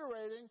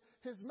reiterating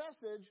His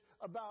message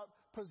about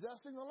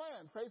possessing the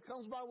land. Faith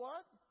comes by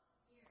what?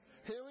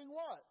 Hearing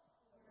what?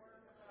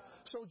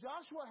 So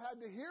Joshua had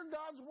to hear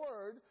God's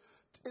word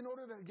in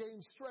order to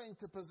gain strength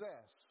to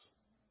possess.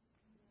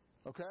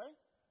 Okay?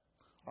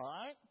 All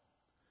right?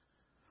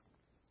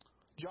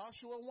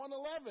 Joshua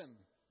 1:11.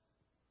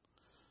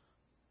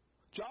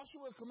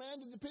 Joshua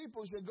commanded the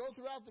people, he said, go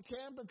throughout the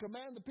camp and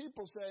command the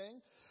people,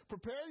 saying,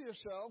 prepare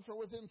yourselves, for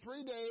within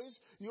 3 days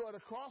you are to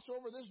cross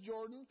over this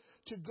Jordan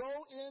to go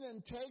in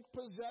and take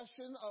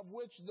possession of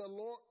which the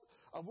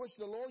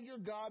Lord your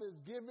God is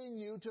giving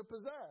you to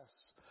possess.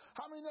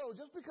 How many know,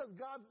 just because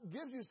God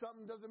gives you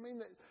something doesn't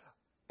mean that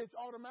it's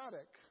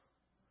automatic.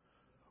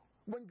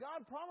 When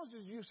God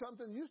promises you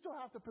something, you still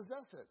have to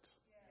possess it.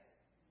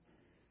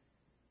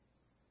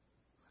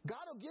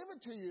 God will give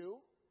it to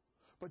you,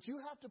 but you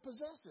have to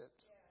possess it.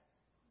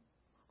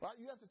 Right?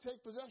 You have to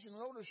take possession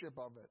and ownership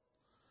of it.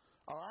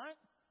 All right?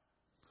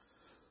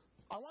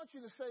 I want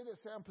you to say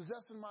this. Say, I'm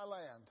possessing my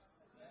land.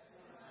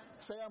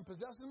 Say, I'm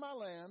possessing my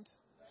land.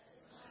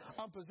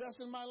 I'm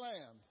possessing my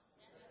land.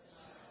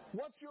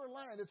 What's your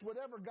land? It's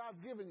whatever God's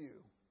given you.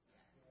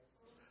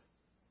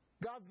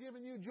 God's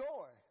given you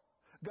joy.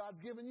 God's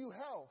given you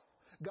health.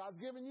 God's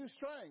given you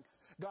strength.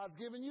 God's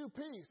given you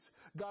peace.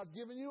 God's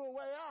given you a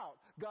way out.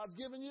 God's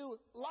given you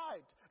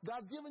light.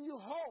 God's given you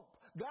hope.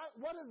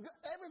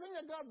 Everything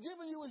that God's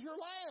given you is your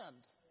land.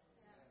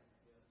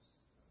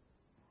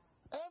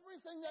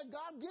 Everything that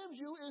God gives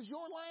you is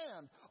your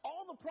land.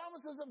 All the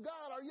promises of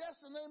God are yes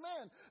and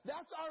amen.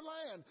 That's our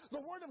land.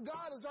 The Word of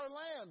God is our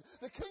land.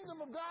 The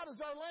kingdom of God is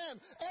our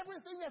land.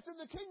 Everything that's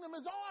in the kingdom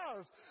is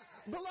ours.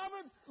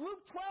 Beloved,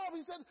 Luke 12,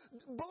 he said,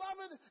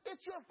 beloved,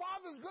 it's your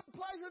Father's good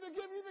pleasure to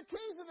give you the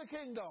keys of the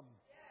kingdom.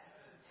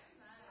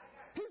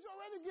 He's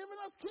already given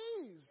us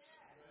keys.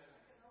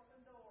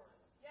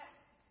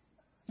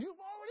 You've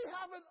already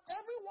have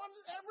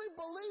every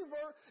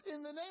believer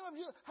in the name of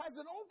Jesus has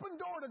an open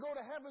door to go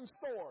to heaven's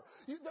store.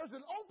 There's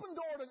an open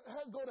door to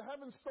go to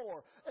heaven's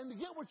store and to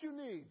get what you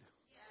need.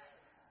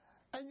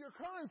 And your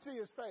currency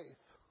is faith.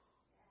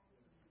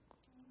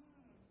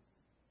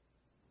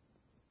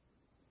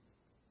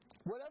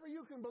 Whatever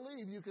you can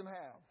believe, you can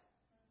have.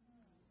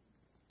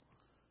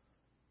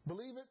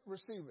 Believe it,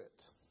 receive it.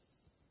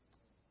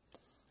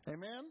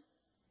 Amen?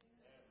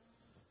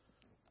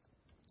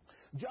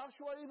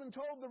 Joshua even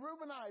told the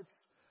Reubenites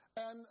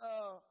and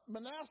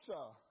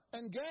Manasseh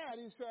and Gad,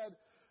 he said,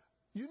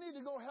 you need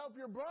to go help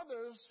your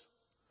brothers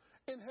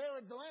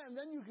inherit the land,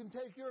 then you can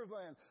take your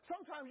land.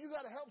 Sometimes you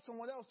got to help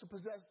someone else to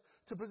possess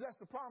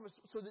the promise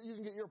so that you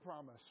can get your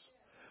promise.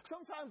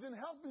 Sometimes in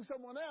helping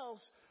someone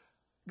else,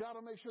 God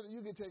will make sure that you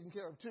get taken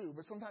care of too,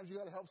 but sometimes you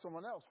got to help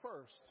someone else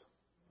first.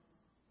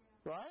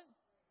 Right?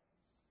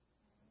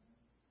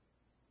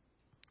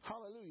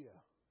 Hallelujah.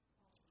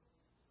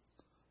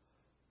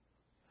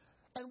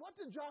 And what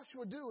did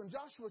Joshua do? In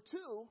Joshua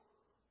 2,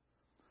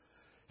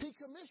 he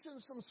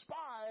commissioned some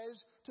spies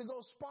to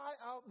go spy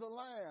out the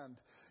land.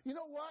 You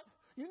know what?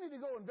 You need to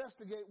go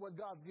investigate what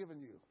God's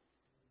given you.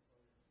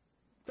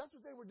 That's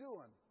what they were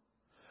doing.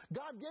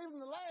 God gave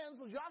them the land,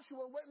 so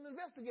Joshua went and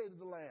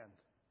investigated the land.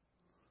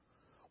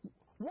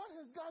 What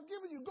has God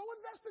given you? Go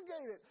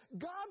investigate it.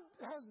 God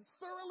has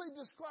thoroughly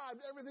described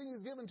everything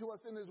He's given to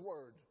us in His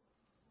Word.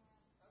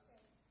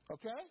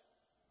 Okay?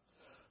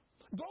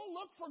 Go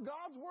look for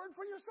God's Word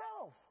for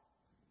yourself.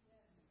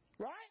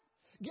 Right?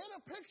 Get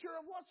a picture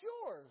of what's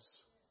yours.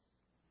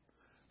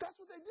 That's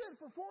what they did.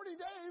 For 40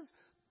 days,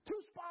 two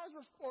spies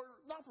were,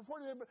 or not for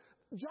 40 days, but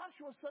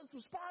Joshua sent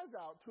some spies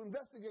out to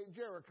investigate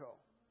Jericho.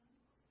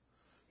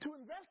 To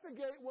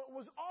investigate what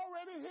was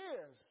already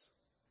his.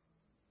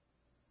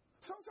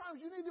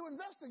 Sometimes you need to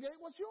investigate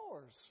what's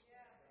yours.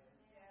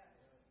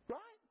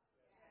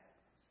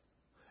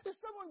 If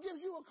someone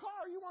gives you a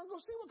car, you want to go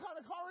see what kind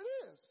of car it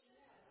is.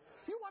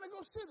 You want to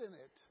go sit in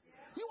it.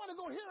 You want to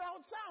go hear how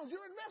it sounds.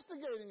 You're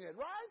investigating it,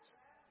 right?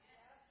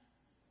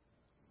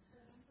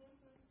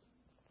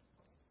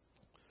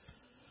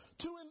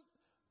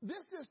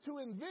 This is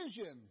to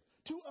envision,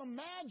 to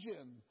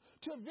imagine,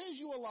 to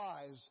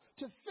visualize,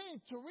 to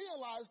think, to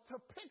realize, to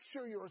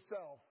picture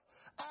yourself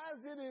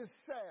as it is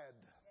said.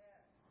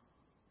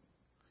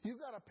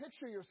 You've got to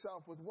picture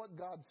yourself with what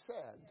God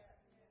said.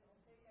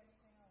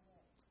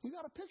 You've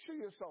got to picture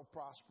yourself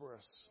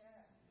prosperous.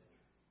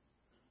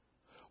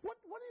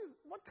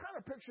 What kind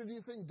of picture do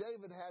you think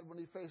David had when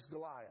he faced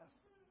Goliath?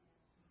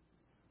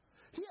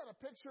 He had a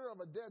picture of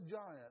a dead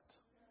giant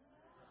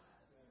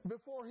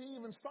before he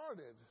even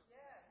started.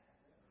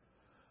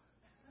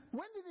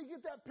 When did he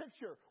get that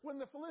picture?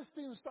 When the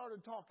Philistines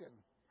started talking.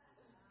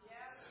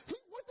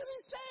 What did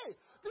he say?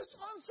 This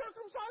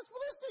uncircumcised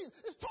Philistine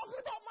is talking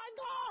about my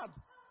God.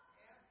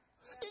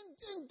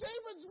 In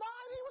David's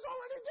mind, he was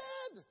already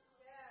dead.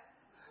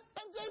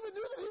 And David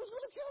knew that he was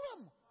going to kill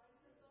him.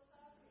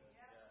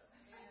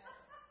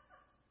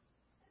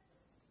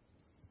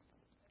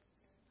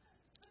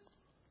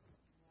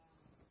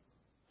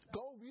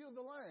 Go view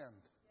the land.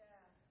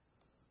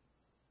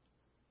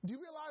 Do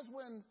you realize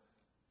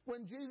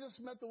when Jesus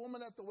met the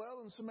woman at the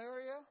well in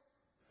Samaria,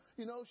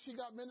 she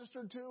got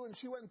ministered to and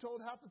she went and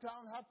told half the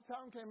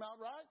town came out,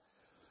 right?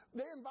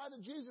 They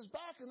invited Jesus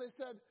back and they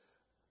said,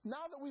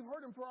 now that we've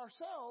heard him for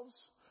ourselves,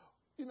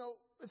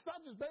 it's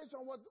not just based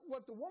on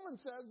what the woman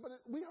says, but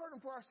we heard him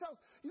for ourselves.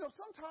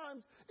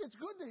 Sometimes it's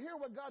good to hear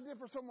what God did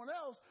for someone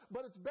else,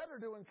 but it's better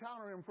to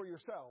encounter him for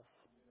yourself.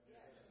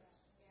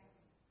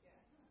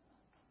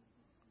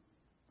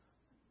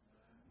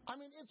 I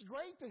mean, it's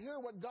great to hear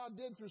what God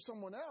did through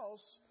someone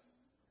else,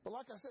 but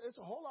like I said, it's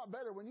a whole lot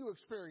better when you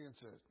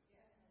experience it.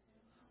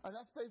 And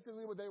that's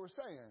basically what they were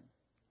saying.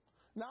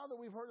 Now that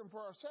we've heard him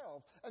for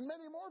ourselves, and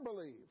many more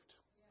believed.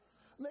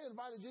 And they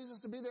invited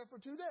Jesus to be there for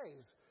 2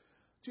 days.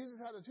 Jesus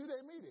had a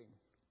 2-day meeting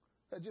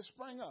that just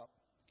sprang up.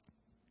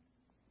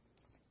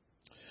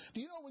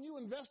 Do you know when you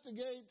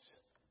investigate,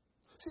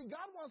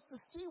 God wants to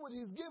see what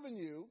he's given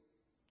you,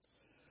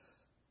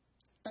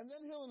 and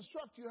then he'll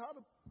instruct you how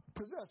to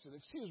possess it.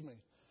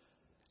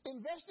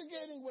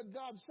 Investigating what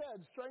God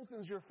said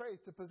strengthens your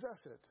faith to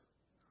possess it.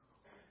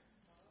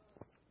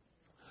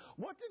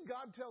 What did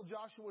God tell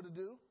Joshua to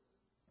do?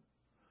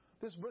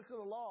 This book of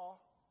the law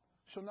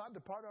shall not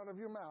depart out of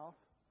your mouth,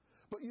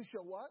 but you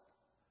shall what?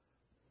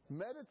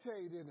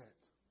 Meditate in it.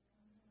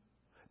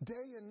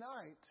 Day and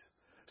night.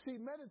 See,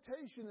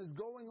 meditation is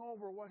going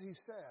over what he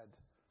said.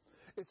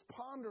 It's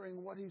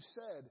pondering what he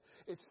said.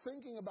 It's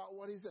thinking about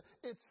what he said.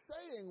 It's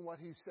saying what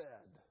he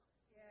said.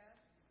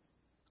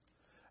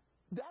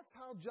 That's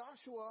how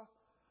Joshua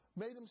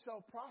made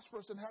himself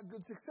prosperous and had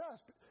good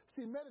success.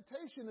 See,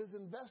 meditation is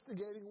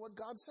investigating what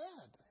God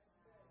said.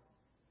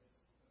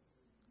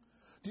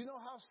 Do you know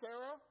how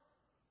Sarah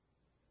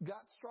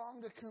got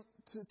strong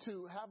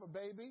to have a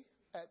baby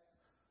at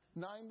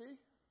 90?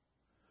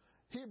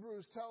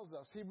 Hebrews tells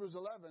us, Hebrews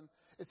 11,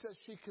 it says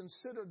she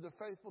considered the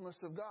faithfulness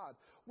of God.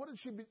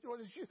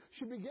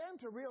 She began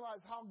to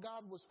realize how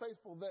God was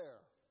faithful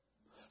there.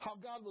 How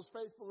God was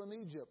faithful in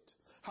Egypt.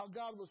 How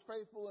God was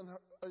faithful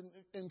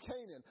in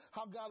Canaan.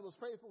 How God was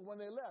faithful when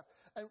they left.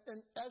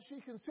 And as she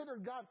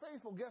considered God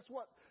faithful, guess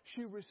what?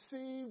 She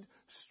received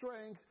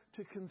strength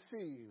to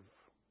conceive.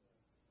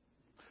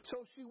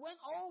 So she went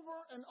over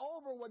and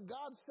over what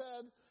God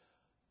said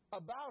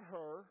about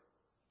her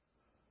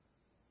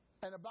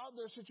and about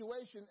their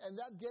situation, and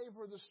that gave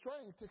her the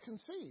strength to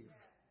conceive.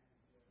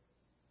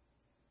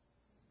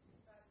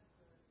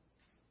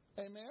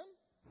 Amen?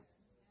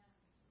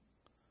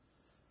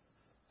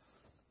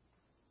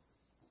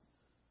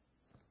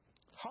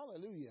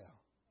 Hallelujah.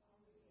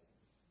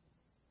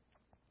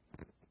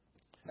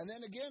 And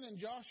then again in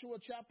Joshua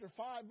chapter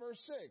 5,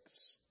 verse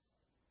 6.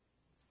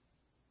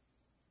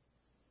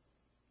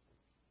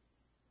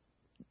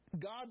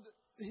 God,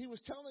 he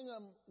was telling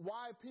them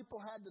why people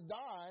had to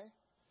die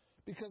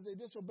because they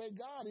disobeyed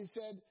God. He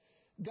said,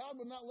 God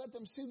would not let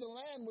them see the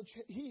land which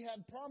he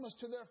had promised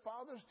to their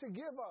fathers to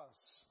give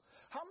us.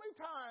 How many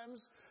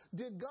times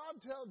did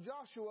God tell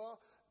Joshua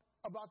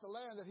about the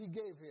land that he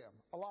gave him?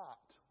 A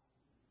lot.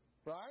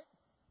 Right?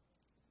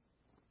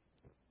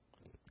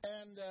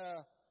 And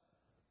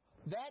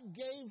that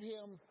gave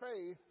him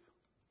faith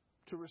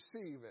to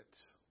receive it.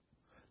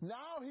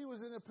 Now he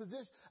was in a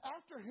position,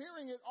 after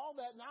hearing it, all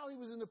that, now he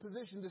was in a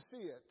position to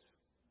see it.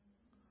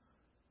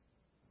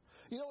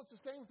 You know, it's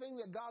the same thing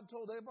that God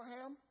told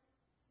Abraham.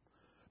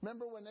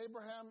 Remember when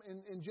Abraham,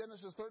 in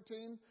Genesis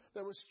 13,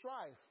 there was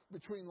strife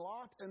between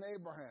Lot and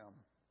Abraham.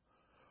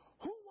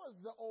 Who was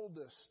the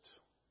oldest?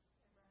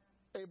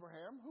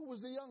 Abraham. Who was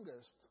the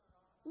youngest?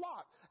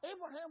 Lot.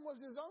 Abraham was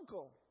his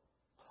uncle.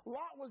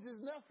 Lot was his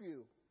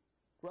nephew.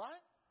 Right?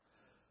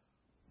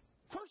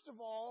 First of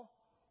all,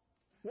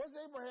 was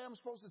Abraham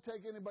supposed to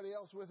take anybody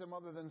else with him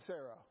other than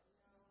Sarah?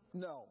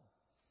 No.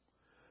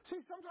 See,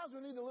 sometimes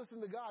we need to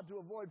listen to God to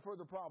avoid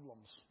further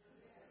problems.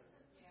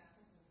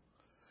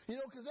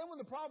 Because then when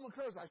the problem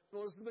occurs, I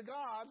listen to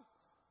God,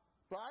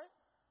 right?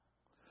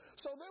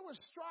 So there was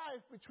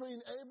strife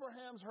between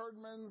Abraham's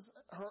herdmen.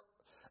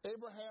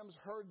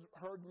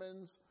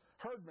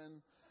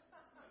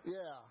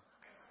 Yeah.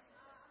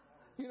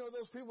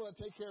 Those people that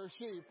take care of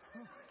sheep.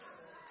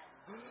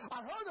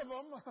 I heard of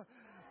them.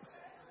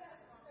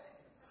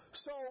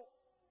 So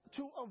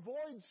to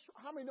avoid,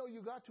 how many know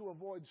you got to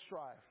avoid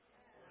strife?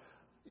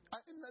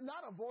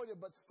 Not avoid it,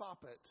 but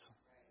stop it.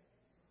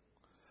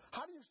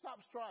 How do you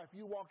stop strife?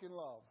 You walk in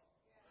love.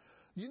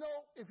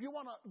 If you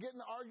want to get in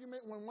an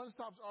argument, when one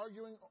stops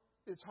arguing,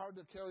 it's hard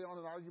to carry on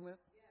an argument.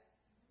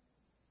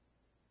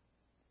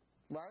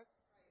 Right?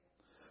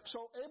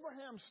 So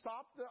Abraham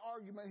stopped the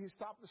argument. He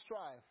stopped the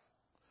strife.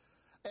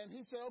 And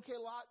he said, okay,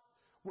 Lot,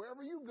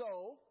 wherever you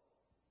go,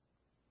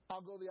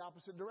 I'll go the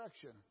opposite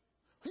direction.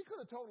 He could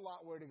have told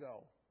Lot where to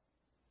go.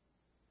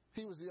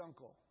 He was the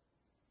uncle.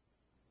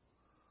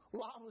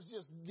 Lot was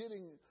just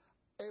getting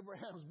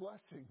Abraham's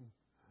blessing.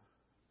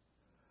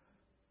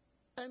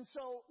 And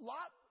so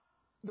Lot,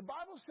 the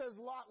Bible says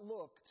Lot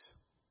looked,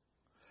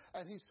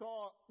 and he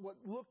saw what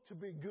looked to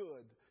be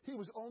good. He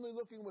was only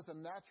looking with a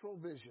natural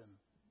vision.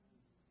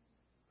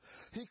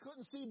 He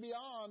couldn't see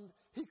beyond.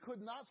 He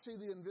could not see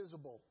the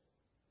invisible.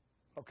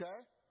 Okay?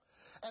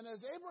 And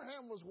as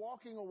Abraham was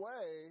walking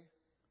away,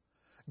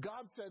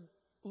 God said,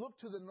 look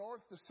to the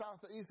north, the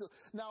south, the east.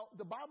 Now,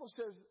 the Bible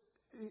says,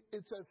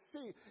 it says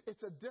see.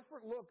 It's a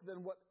different look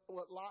than what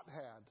Lot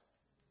had.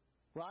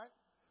 Right?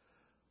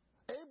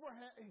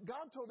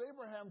 God told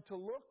Abraham to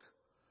look,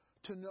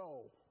 to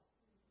know.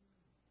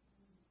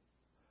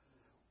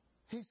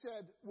 He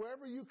said,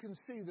 wherever you can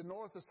see, the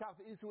north, the south,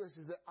 the east, the west,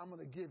 is that I'm going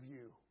to give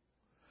you.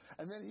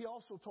 And then he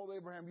also told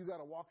Abraham, you got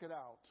to walk it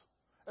out.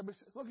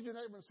 Look at your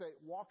neighbor and say,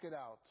 walk it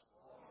out.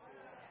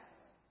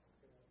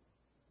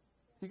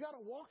 You got to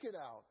walk it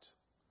out.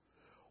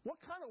 What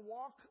kind of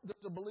walk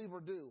does a believer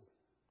do?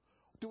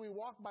 Do we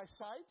walk by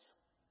sight?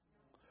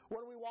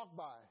 What do we walk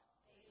by?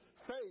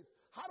 Faith.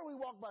 How do we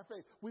walk by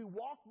faith? We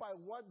walk by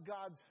what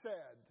God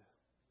said.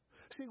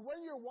 See,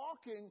 when you're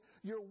walking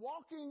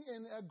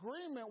in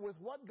agreement with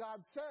what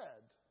God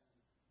said.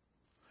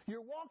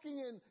 You're walking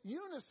in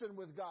unison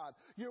with God.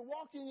 You're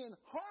walking in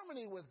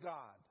harmony with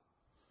God.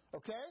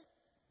 Okay?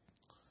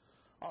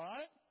 All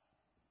right?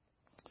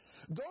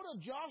 Go to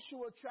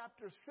Joshua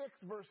chapter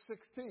 6, verse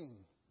 16.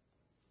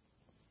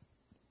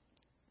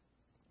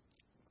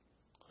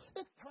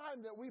 It's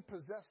time that we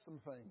possess some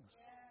things.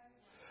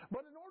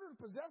 But in order to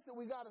possess it,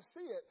 we got to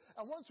see it.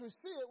 And once we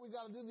see it, we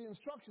got to do the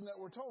instruction that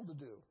we're told to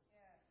do.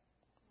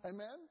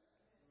 Amen?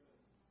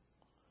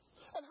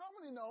 And how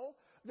many know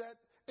that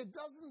it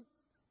doesn't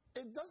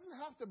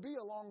have to be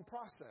a long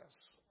process?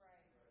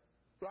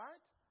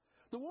 Right?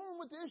 The woman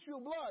with the issue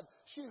of blood,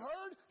 she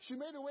heard, she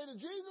made her way to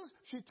Jesus,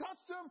 she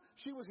touched him,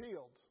 she was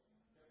healed.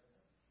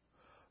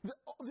 The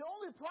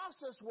only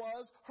process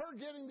was her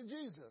getting to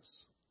Jesus.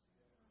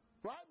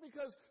 Right?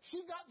 Because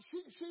she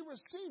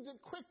received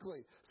it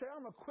quickly. Say,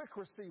 I'm a quick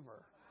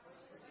receiver.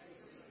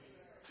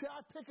 See,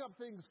 I pick up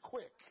things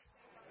quick.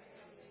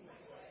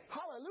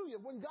 Hallelujah.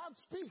 When God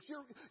speaks,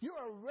 you're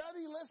a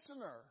ready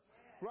listener.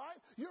 Right?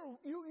 You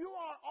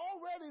are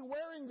already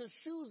wearing the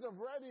shoes of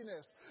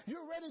readiness.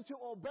 You're ready to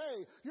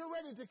obey. You're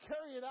ready to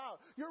carry it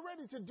out. You're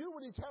ready to do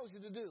what He tells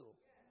you to do.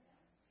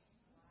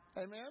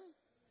 Amen?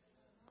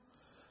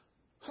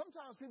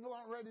 Sometimes people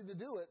aren't ready to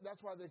do it.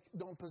 That's why they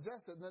don't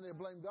possess it. And then they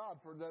blame God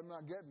for them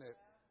not getting it.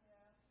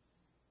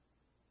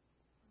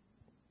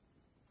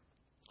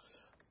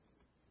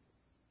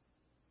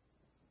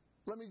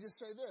 Let me just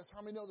say this.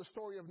 How many know the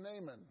story of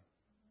Naaman?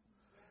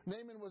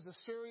 Naaman was a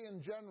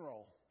Syrian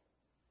general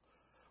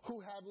who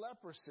had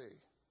leprosy.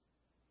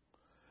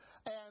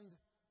 And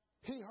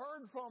he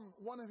heard from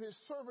one of his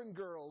servant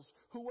girls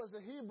who was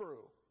a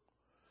Hebrew.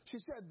 She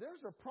said,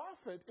 there's a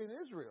prophet in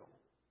Israel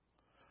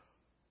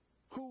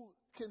who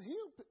can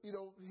heal.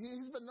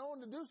 He's been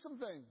known to do some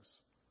things.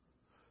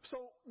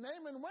 So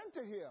Naaman went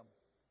to him.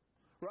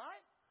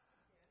 Right?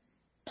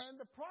 And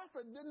the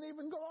prophet didn't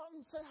even go out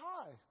and say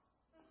hi.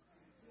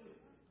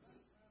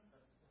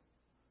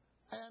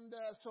 And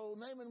so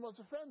Naaman was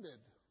offended.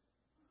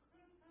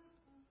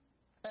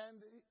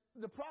 And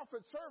the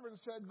prophet's servant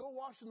said, go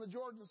wash in the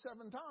Jordan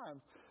 7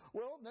 times.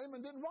 Well,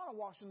 Naaman didn't want to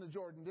wash in the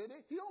Jordan, did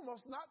he? He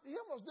almost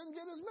didn't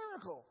get his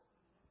miracle.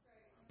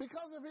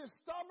 Because of his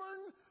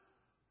stubborn,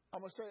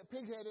 I'm going to say it,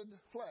 pig-headed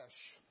flesh.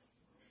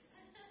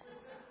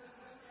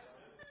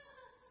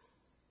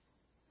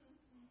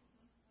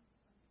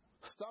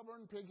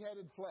 Stubborn,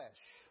 pig-headed flesh.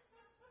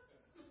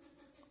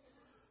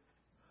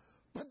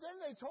 But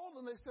then they told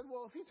him, they said,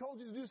 well, if he told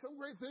you to do some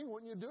great thing,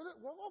 wouldn't you do it?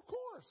 Well, of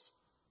course.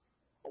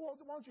 Oh, well,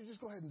 why don't you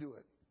just go ahead and do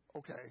it?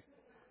 Okay.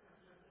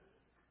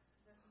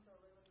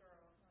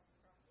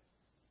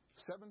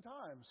 7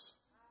 times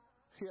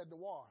he had to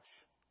wash.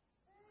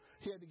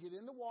 He had to get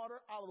in the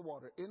water, out of the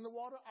water, in the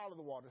water, out of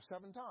the water,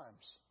 7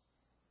 times.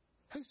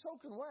 He's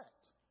soaking wet.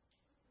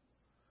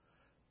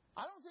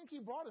 I don't think he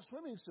brought a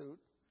swimming suit.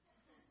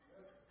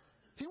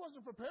 He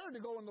wasn't prepared to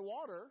go in the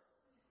water.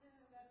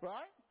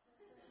 Right?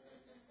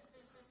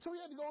 So he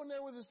had to go in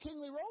there with his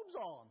kingly robes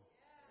on.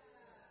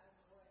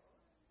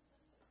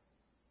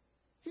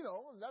 You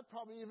know, that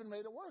probably even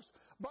made it worse.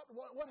 But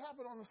what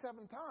happened on the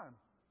seventh time?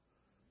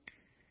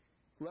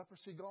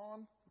 Leprosy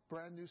gone,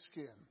 brand new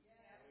skin.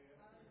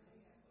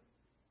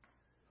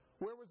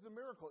 Where was the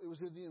miracle? It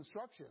was in the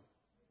instruction.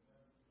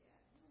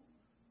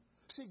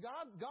 See,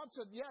 God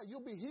said, yeah,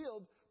 you'll be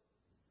healed,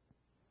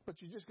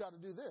 but you just got to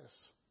do this.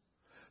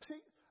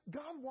 See,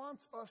 God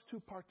wants us to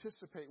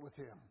participate with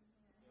Him.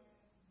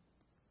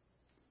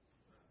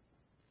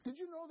 Did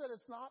you know that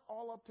it's not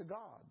all up to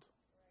God?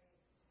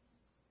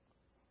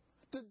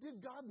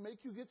 Did God make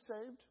you get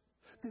saved?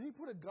 Did He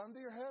put a gun to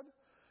your head?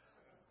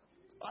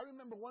 I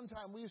remember one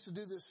time we used to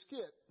do this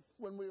skit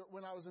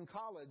when I was in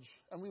college,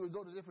 and we would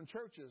go to different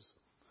churches.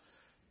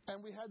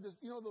 And we had this,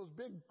 you know, those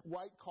big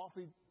white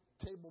coffee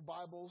table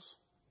Bibles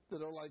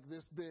that are like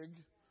this big,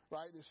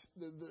 right?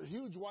 The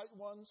huge white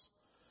ones.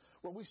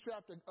 Well, we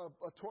strapped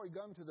a toy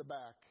gun to the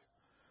back.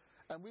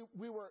 And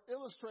we were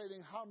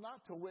illustrating how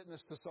not to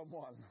witness to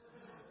someone.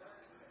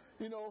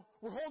 You know,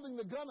 we're holding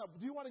the gun up.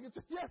 Do you want to get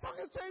saved? Yes, I'll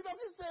get saved. I'll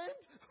get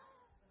saved.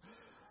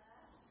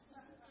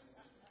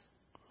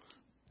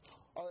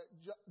 All right,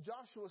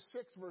 Joshua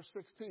 6, verse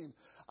 16.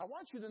 I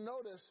want you to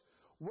notice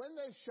when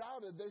they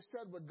shouted, they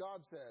said what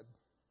God said.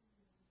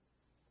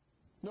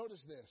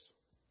 Notice this.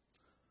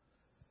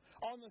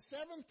 On the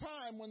seventh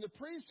time, when the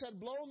priests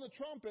had blown the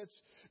trumpets,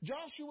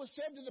 Joshua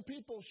said to the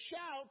people,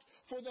 "Shout,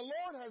 for the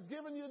Lord has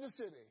given you the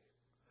city."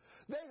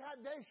 They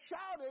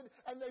shouted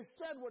and they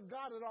said what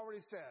God had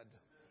already said.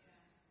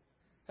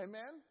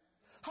 Amen?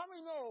 How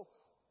many know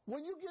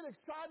when you get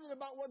excited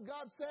about what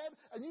God said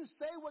and you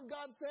say what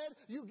God said,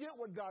 you get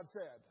what God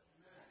said?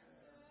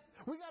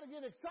 We got to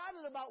get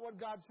excited about what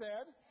God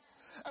said,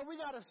 and we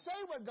got to say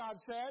what God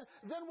said,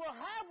 then we'll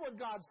have what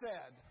God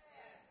said.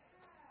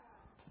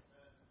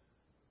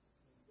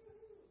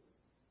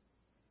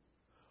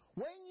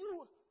 When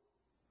you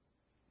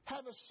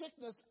have a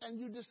sickness and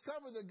you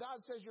discover that God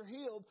says you're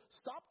healed,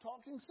 stop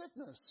talking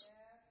sickness.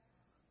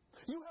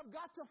 You have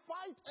got to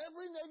fight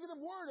every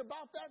negative word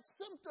about that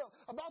symptom,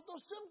 about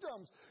those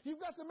symptoms.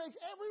 You've got to make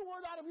every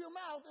word out of your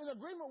mouth in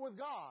agreement with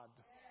God.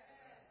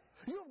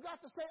 You've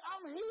got to say,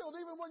 "I'm healed,"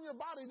 even when your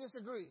body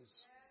disagrees.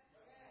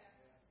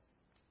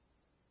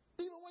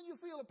 Even when you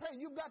feel the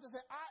pain, you've got to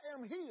say, "I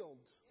am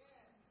healed."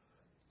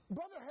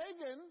 Brother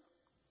Hagin,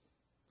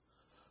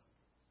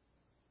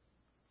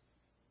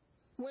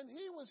 when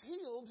he was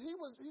healed,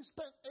 he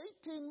spent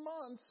 18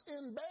 months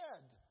in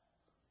bed.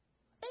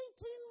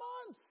 18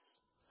 months.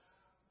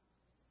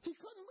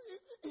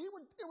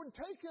 It would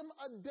take him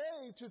a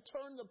day to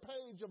turn the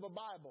page of a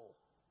Bible.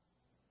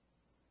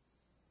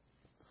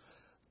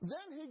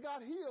 Then he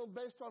got healed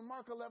based on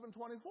Mark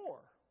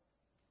 11:24.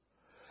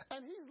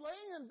 And he's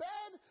laying in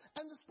bed,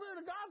 and the Spirit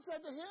of God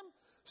said to him,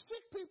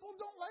 "Sick people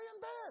don't lay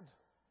in bed."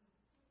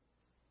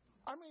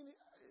 I mean,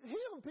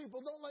 healed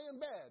people don't lay in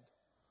bed.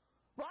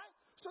 Right?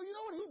 So you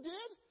know what he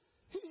did?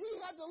 He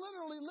had to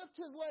literally lift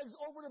his legs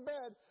over the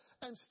bed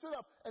and stood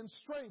up, and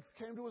strength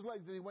came to his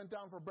legs, and he went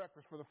down for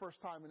breakfast for the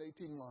first time in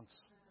 18 months.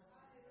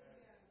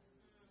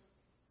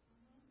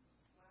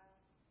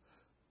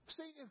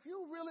 See, if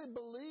you really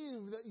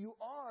believe that you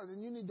are,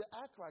 then you need to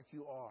act like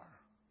you are.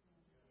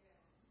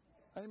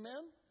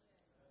 Amen?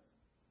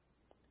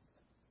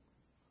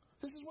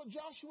 This is what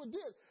Joshua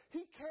did.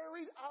 He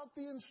carried out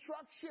the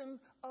instruction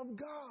of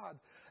God.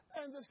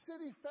 And the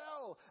city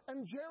fell.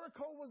 And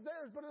Jericho was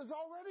theirs, but it was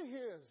already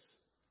his.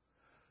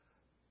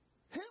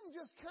 Him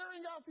just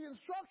carrying out the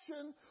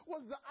instruction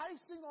was the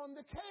icing on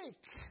the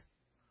cake.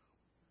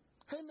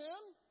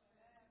 Amen?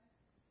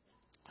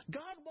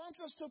 God wants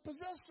us to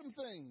possess some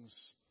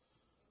things.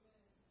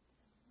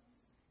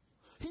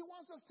 He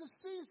wants us to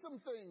see some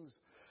things.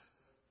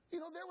 You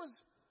know, there was,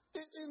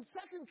 in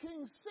 2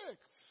 Kings 6,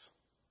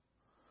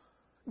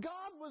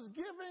 God was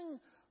giving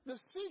the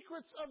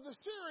secrets of the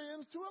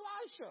Syrians to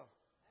Elisha.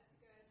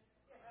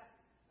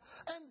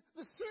 And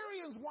the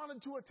Syrians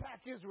wanted to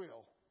attack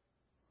Israel.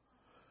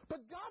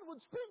 But God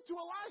would speak to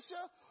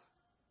Elisha,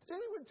 and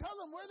he would tell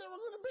them where they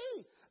were going to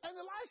be. And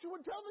Elisha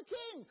would tell the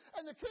king.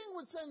 And the king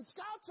would send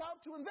scouts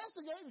out to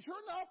investigate. And sure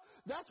enough,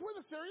 that's where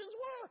the Syrians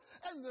were.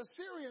 And the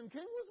Syrian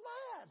king was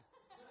mad.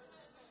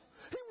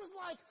 He was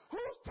like,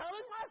 "Who's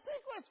telling my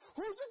secrets?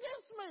 Who's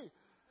against me?"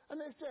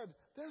 And they said,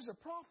 "There's a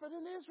prophet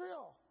in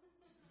Israel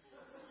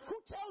who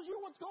tells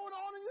you what's going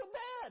on in your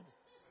bed."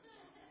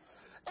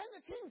 And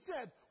the king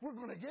said, "We're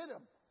going to get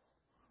him."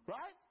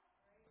 Right?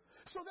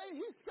 So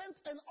he sent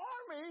an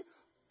army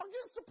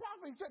against the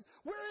prophet. He said,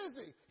 "Where is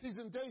he?" "He's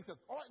in Dathan."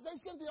 All right, they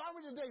sent the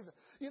army to Dathan.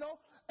 You know,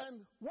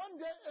 and one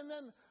day, and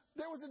then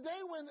there was a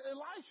day when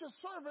Elisha's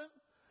servant,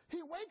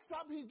 he wakes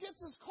up, he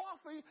gets his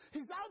coffee,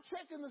 he's out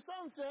checking the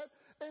sunset,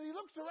 and he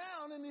looks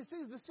around and he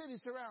sees the city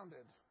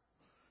surrounded.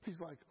 He's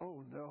like,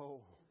 "Oh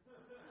no."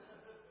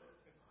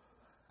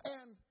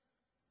 And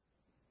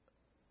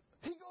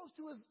he goes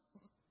to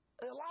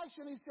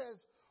Elisha and he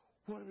says,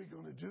 "What are we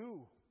going to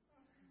do?"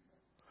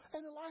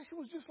 And Elisha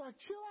was just like,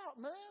 "Chill out,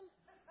 man."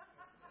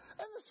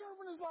 And the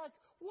servant is like,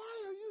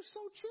 "Why are you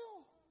so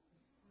chill?"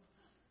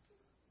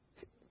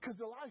 Because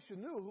Elisha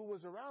knew who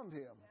was around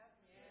him.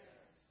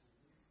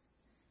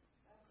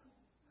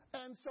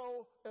 And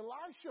so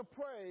Elisha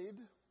prayed.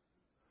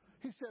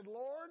 He said,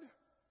 Lord,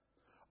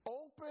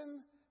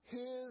 open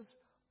his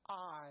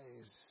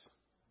eyes.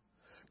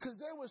 Because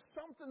there was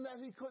something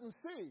that he couldn't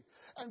see.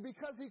 And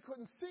because he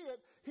couldn't see it,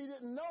 he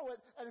didn't know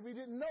it. And if he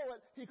didn't know it,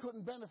 he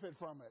couldn't benefit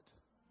from it.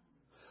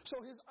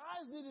 So his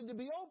eyes needed to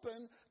be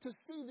open to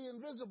see the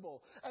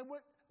invisible. And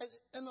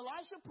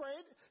Elisha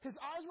prayed, his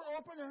eyes were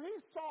open, and he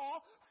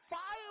saw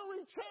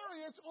fiery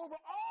chariots over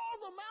all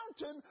the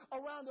mountain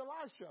around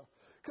Elisha.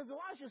 Because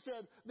Elisha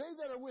said, they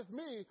that are with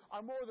me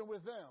are more than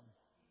with them.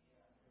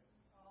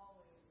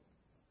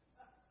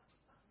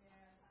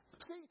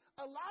 See,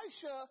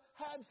 Elisha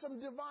had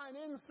some divine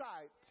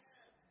insight.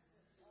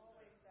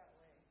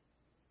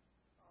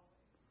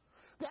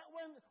 That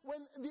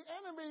when the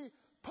enemy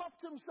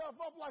puffed himself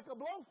up like a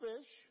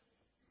blowfish,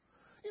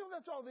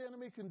 that's all the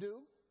enemy can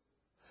do.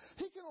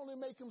 He can only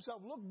make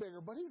himself look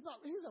bigger, but he's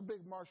a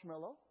big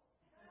marshmallow.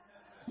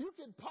 You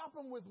can pop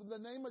him with the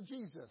name of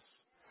Jesus,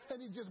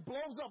 and he just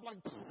blows up like,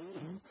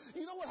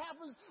 you know what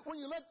happens when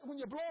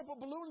you blow up a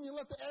balloon and you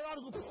let the air out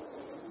and go,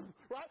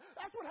 right?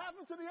 That's what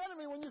happens to the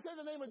enemy when you say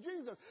the name of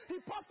Jesus. He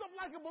puffs up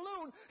like a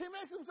balloon. He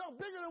makes himself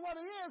bigger than what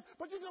he is,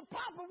 but you can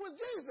pop him with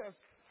Jesus.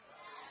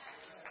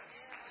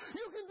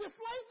 You can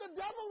deflate the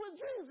devil with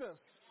Jesus.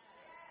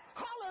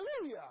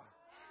 Hallelujah.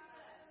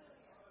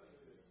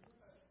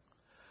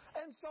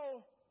 And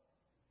so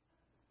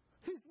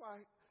he's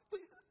like,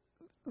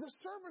 the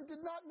servant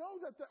did not know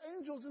that the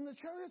angels in the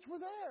chariots were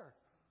there.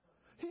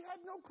 He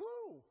had no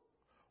clue.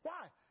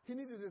 Why? He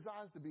needed his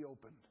eyes to be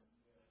opened.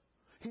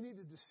 He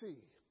needed to see.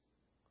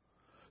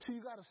 So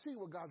you got to see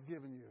what God's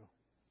given you.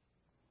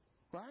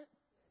 Right?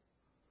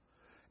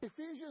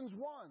 Ephesians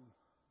 1.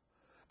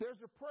 There's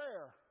a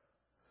prayer.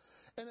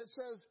 And it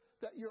says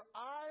that your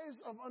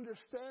eyes of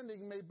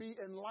understanding may be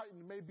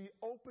enlightened, may be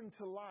open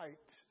to light,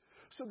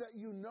 so that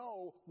you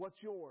know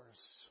what's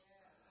yours.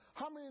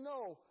 How many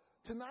know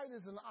tonight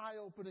is an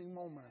eye-opening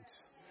moment?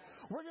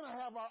 We're going to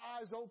have our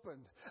eyes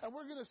opened, and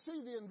we're going to see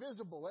the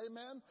invisible.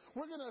 Amen.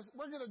 We're going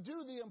to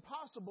do the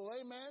impossible.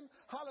 Amen.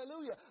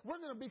 Hallelujah. We're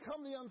going to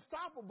become the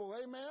unstoppable.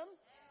 Amen.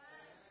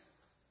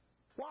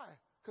 Why?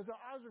 Because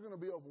our eyes are going to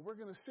be open. We're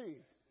going to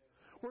see.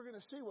 We're going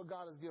to see what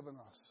God has given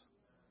us.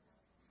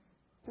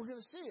 We're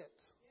going to see it.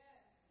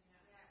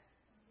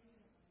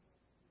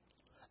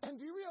 And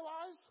do you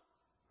realize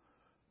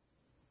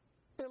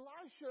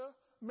Elisha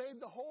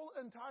made the whole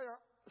entire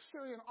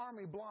Syrian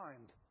army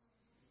blind?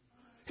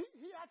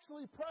 He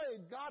actually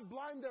prayed, God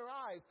blind their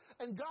eyes,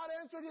 and God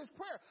answered his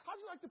prayer.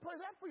 How'd you like to pray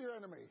that for your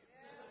enemy?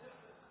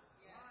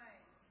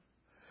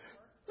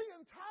 The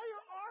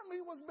entire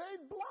army was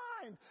made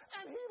blind,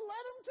 and he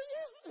led him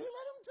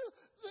to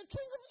the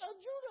king of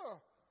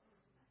Judah.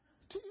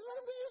 He led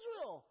him to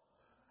Israel.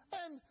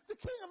 And the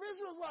king of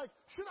Israel's like,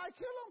 should I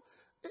kill him?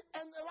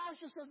 And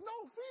Elisha says, no,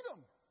 feed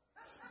him.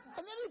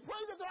 And then he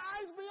prayed that their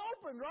eyes be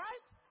opened,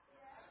 right?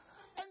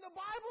 And the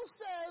Bible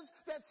says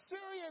that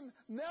Syrian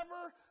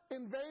never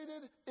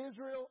invaded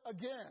Israel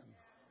again.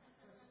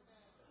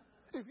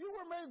 If you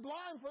were made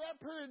blind for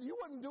that period, you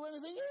wouldn't do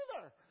anything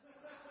either.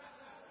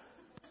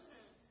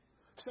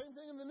 Same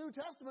thing in the New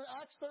Testament,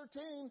 Acts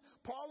 13,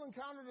 Paul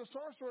encountered a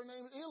sorcerer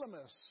named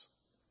Elymas.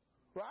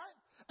 Right?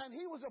 And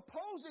he was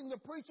opposing the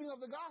preaching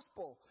of the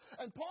gospel.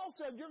 And Paul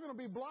said, you're going to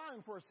be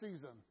blind for a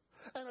season.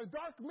 And a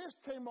dark mist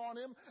came on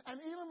him,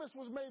 and Elymas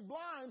was made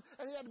blind,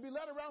 and he had to be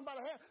led around by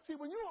the hand. See,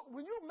 when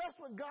you mess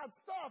with God's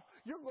stuff,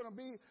 you're going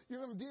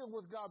to deal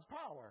with God's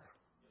power.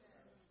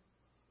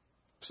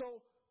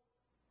 So,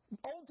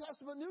 Old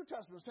Testament, New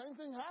Testament, same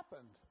thing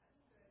happened.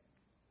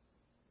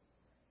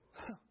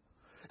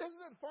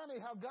 Isn't it funny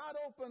how God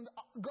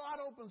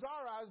opens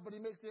our eyes, but he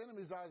makes the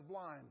enemy's eyes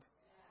blind?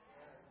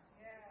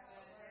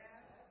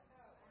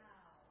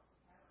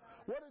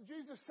 What did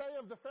Jesus say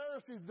of the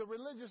Pharisees, the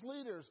religious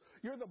leaders?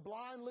 You're the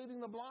blind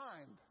leading the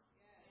blind.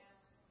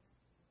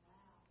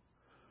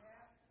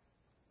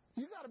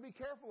 You got to be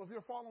careful if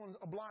you're following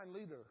a blind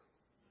leader.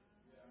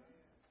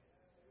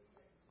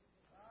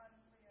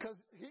 Because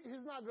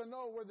he's not going to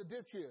know where the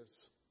ditch is.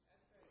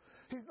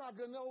 He's not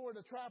going to know where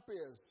the trap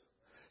is.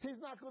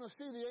 He's not going to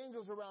see the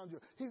angels around you.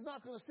 He's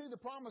not going to see the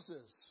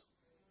promises.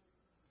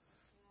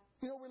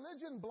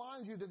 Religion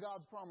blinds you to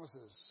God's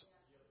promises.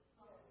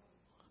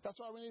 That's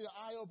why we need an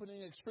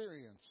eye-opening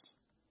experience.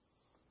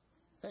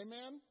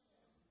 Amen?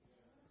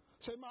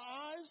 Say, my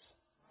eyes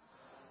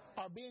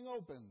are being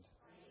opened.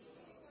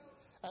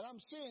 And I'm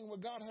seeing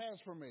what God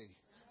has for me.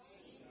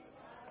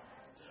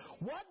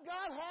 What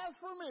God has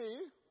for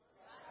me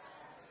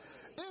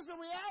is a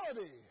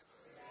reality.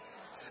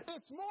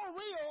 It's more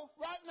real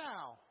right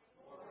now.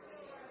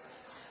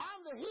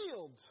 I'm the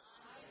healed.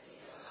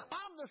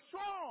 I'm the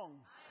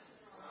strong.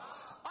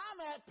 I'm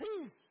at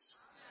peace.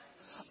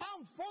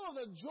 I'm full of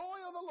the joy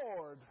of the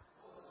Lord.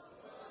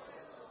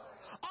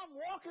 I'm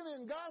walking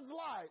in God's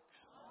light.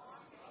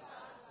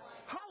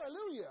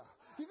 Hallelujah.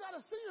 You got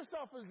to see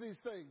yourself as these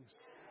things.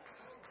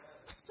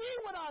 See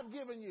what I've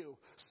given you.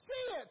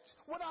 See it,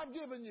 what I've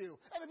given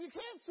you. And if you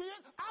can't see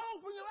it, I'll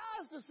open your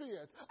eyes to see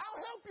it. I'll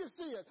help you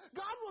see it.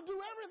 God will do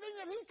everything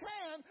that He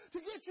can to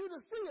get you to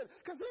see it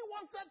because He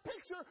wants that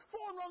picture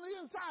formed on the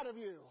inside of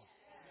you.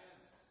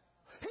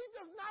 He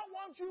does not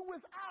want you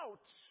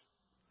without.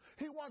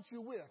 He wants you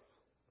with.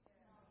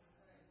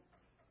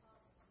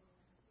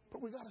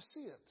 But we got to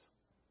see it.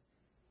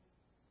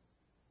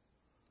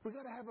 We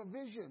got to have a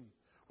vision.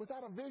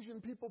 Without a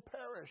vision, people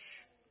perish.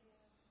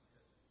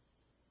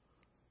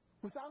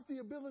 Without the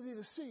ability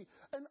to see.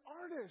 An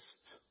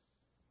artist,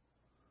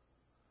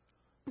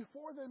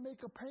 before they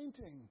make a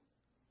painting,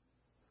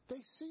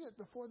 they see it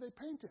before they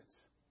paint it.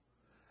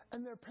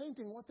 And they're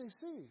painting what they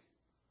see.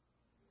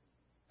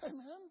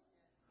 Amen?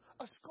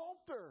 A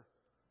sculptor,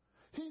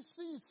 he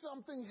sees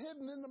something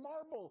hidden in the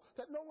marble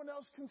that no one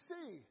else can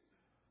see.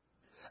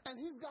 And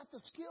he's got the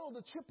skill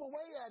to chip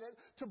away at it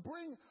to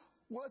bring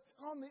what's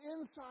on the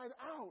inside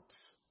out.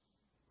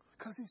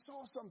 Because he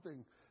saw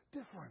something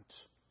different.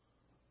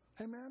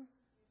 Amen?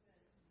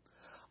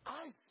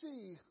 I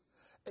see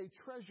a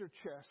treasure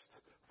chest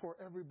for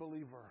every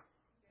believer.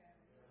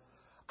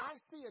 I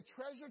see a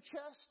treasure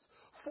chest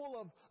full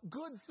of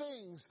good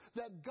things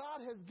that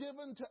God has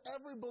given to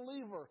every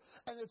believer.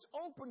 And it's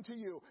open to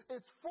you.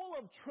 It's full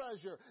of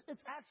treasure.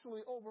 It's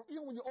actually over.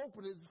 Even when you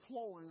open it, it's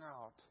flowing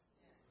out.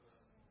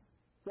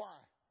 Why?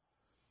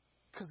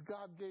 Because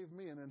God gave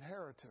me an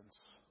inheritance.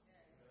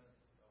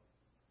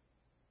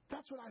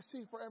 That's what I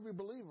see for every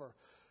believer.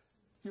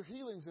 Your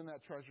healing's in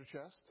that treasure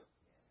chest.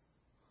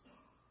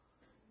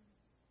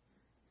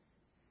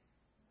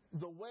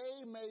 The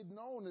way made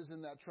known is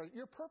in that treasure.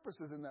 Your purpose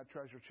is in that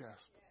treasure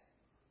chest.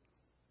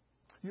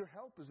 Your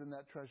help is in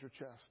that treasure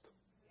chest.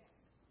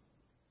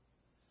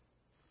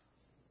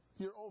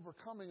 Your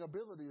overcoming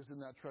ability is in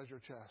that treasure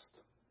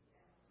chest.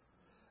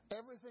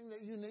 Everything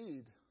that you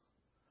need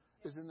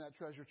is in that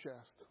treasure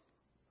chest.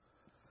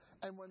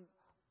 And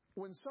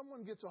when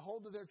someone gets a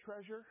hold of their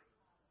treasure,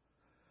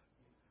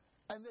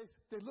 and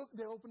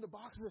they open the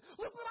box and say,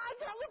 look what I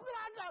got, look what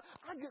I got.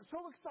 I get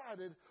so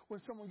excited when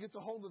someone gets a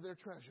hold of their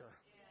treasure.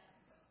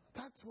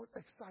 That's what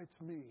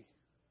excites me.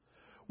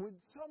 When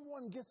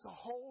someone gets a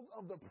hold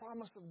of the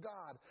promise of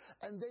God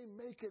and they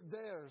make it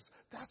theirs,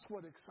 that's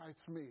what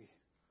excites me.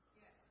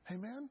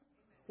 Amen?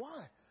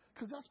 Why?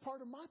 Because that's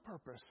part of my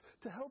purpose,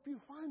 to help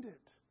you find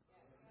it.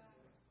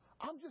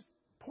 I'm just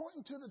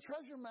pointing to the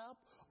treasure map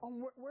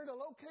on where to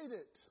locate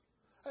it.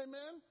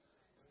 Amen?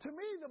 To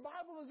me, the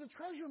Bible is a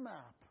treasure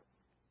map.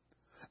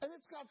 And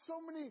it's got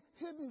so many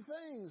hidden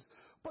things.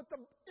 But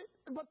the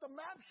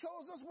map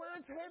shows us where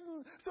it's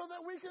hidden so that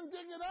we can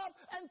dig it up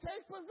and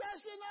take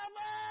possession of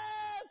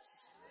it.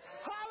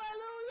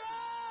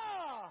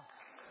 Hallelujah!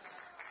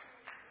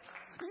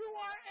 You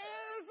are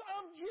heirs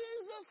of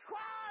Jesus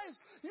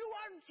Christ. You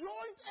are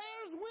joint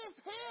heirs with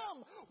Him.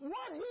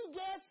 What He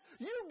gets,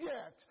 you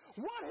get.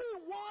 What He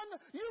won,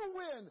 you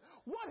win.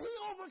 What He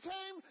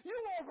overcame, you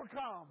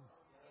overcome.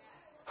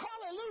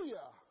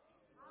 Hallelujah!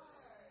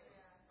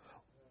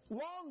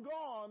 Long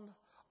gone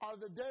are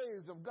the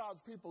days of God's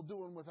people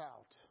doing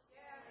without.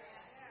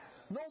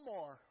 No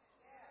more.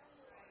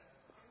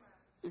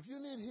 If you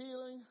need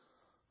healing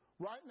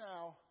right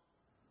now,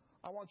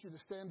 I want you to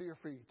stand to your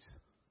feet.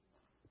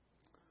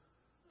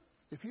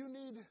 If you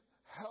need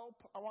help,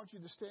 I want you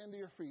to stand to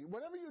your feet.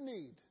 Whatever you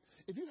need.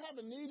 If you have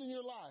a need in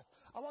your life,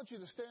 I want you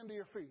to stand to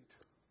your feet.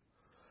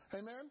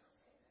 Amen?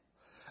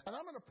 And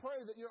I'm going to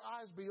pray that your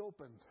eyes be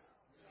opened.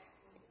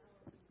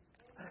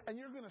 And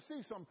you're going to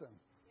see something.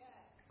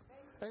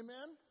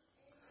 Amen?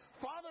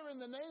 Father, in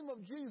the name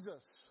of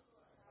Jesus,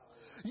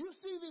 you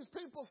see these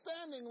people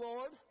standing,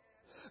 Lord.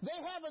 They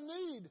have a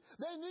need.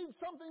 They need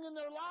something in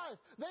their life.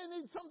 They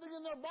need something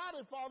in their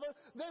body, Father.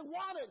 They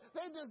want it.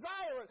 They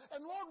desire it.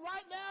 And Lord,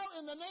 right now,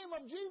 in the name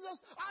of Jesus,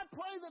 I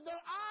pray that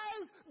their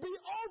eyes be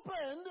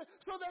opened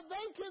so that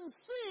they can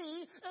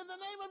see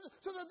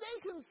so that they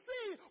can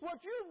see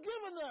what you've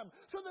given them,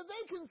 so that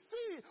they can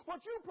see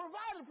what you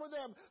provided for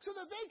them, so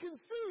that they can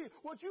see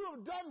what you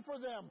have done for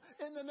them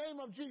in the name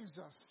of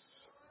Jesus.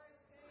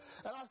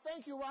 And I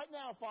thank you right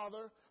now,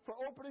 Father, for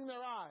opening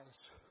their eyes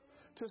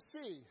to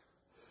see,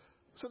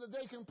 so that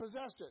they can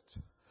possess it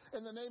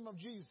in the name of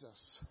Jesus.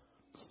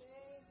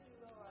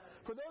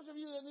 For those of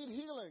you that need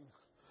healing,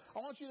 I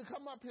want you to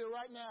come up here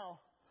right now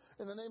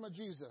in the name of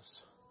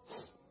Jesus.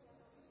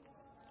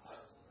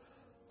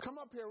 Come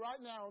up here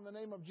right now in the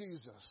name of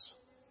Jesus.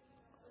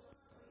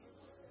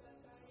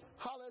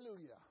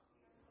 Hallelujah.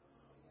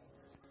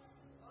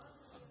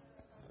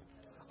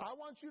 I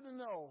want you to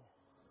know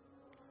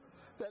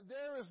that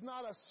there is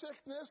not a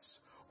sickness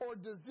or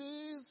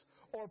disease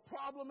or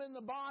problem in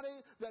the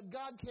body that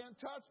God can't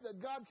touch,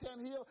 that God can't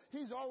heal.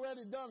 He's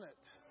already done it.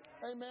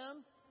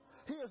 Amen?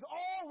 He has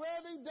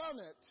already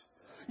done it.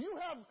 You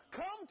have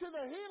come to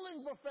the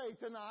healing buffet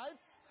tonight,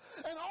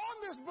 And on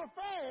this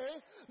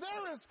buffet,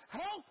 there is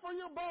health for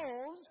your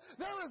bones.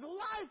 There is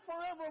life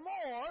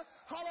forevermore.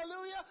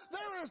 Hallelujah.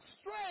 There is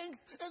strength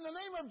in the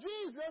name of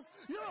Jesus.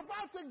 You're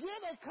about to get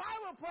a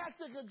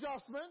chiropractic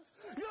adjustment.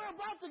 You're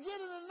about to get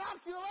an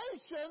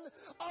inoculation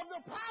of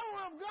the power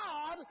of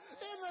God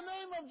in the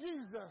name of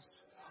Jesus.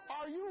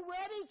 Are you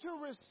ready to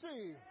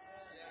receive?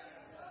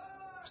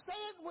 Say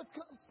it with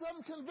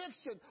some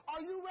conviction.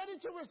 Are you ready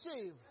to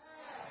receive?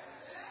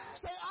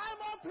 Say, I'm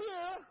up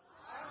here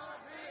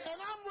and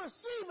I'm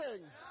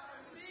receiving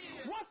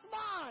what's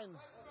mine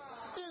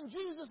in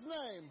Jesus'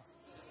 name.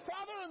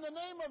 Father, in the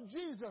name of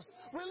Jesus,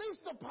 release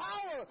the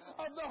power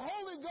of the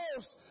Holy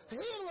Ghost.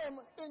 Heal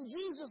him in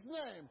Jesus'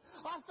 name.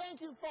 I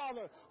thank you,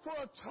 Father, for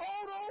a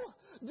total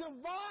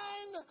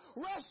divine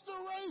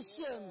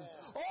restoration.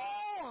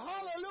 Oh,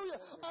 hallelujah.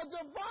 A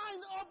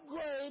divine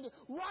upgrade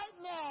right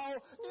now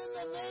in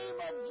the name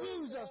of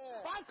Jesus.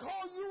 I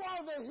call you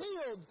are the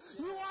healed.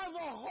 You are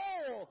the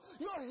whole.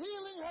 Your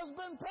healing has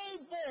been paid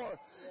for.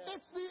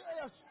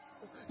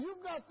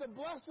 You've got the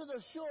blessed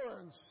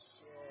assurance.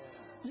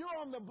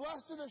 You're on the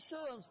blessed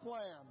assurance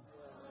plan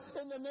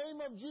in the name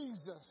of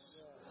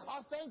Jesus.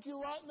 I thank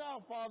you right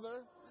now,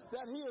 Father,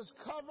 that he is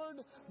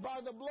covered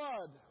by the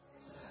blood.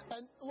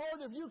 And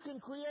Lord, if you can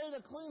create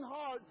a clean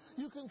heart,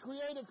 you can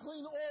create a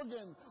clean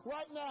organ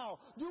right now.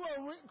 Do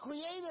a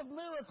creative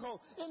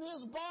miracle in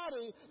his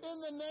body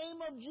in the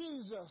name of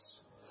Jesus.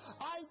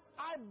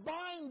 I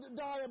bind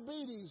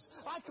diabetes.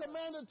 I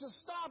command it to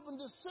stop and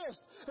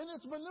desist in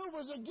its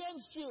maneuvers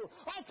against you.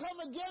 I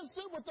come against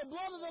it with the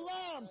blood of the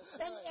Lamb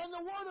and the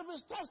word of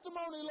his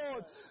testimony,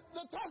 Lord.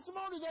 The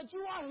testimony that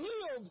you are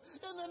healed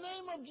in the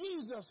name of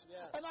Jesus.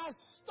 And I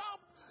stop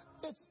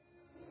its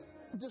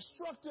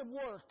destructive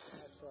work.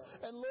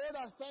 And Lord,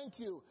 I thank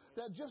you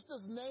that just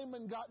as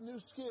Naaman got new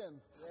skin,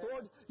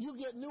 Lord, you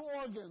get new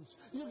organs,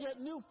 you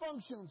get new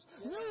functions,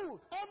 new,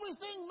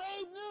 everything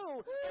made new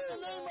in the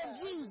name of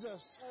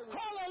Jesus.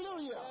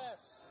 Hallelujah.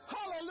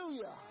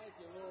 Hallelujah.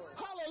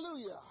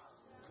 Hallelujah.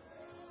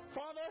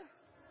 Father,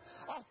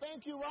 I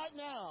thank you right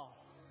now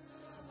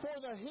for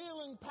the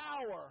healing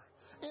power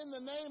in the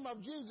name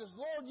of Jesus.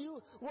 Lord,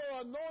 you were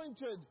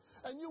anointed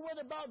and you went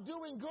about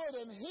doing good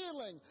and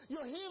healing.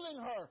 You're healing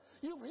her.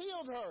 You've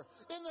healed her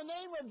in the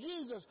name of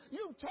Jesus.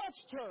 You've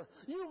touched her.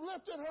 You've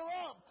lifted her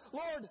up.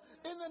 Lord,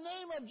 in the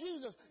name of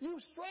Jesus, you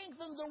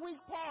strengthened the weak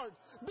part.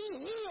 Be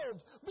healed.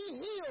 Be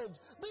healed.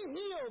 Be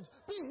healed.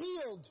 Be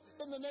healed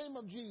in the name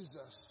of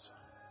Jesus.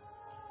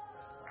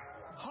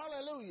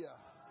 Hallelujah.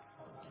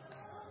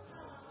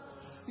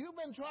 You've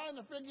been trying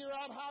to figure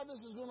out how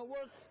this is going to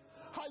work.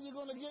 How you're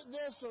going to get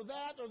this or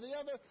that or the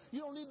other.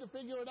 You don't need to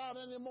figure it out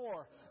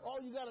anymore.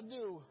 All you got to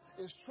do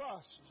is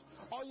trust.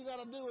 All you got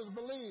to do is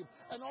believe.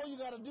 And all you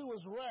got to do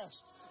is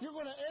rest. You're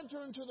going to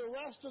enter into the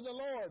rest of the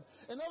Lord.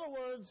 In other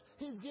words,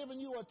 he's given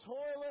you a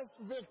toilless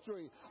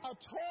victory. A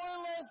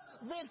toilless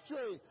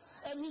victory.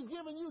 And he's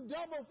given you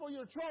double for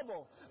your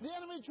trouble. The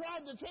enemy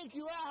tried to take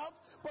you out,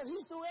 but he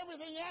threw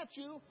everything at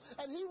you,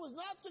 and he was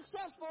not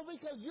successful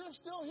because you're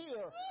still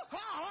here. Ha,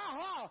 ha,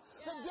 ha.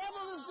 The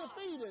devil is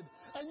defeated,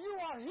 and you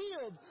are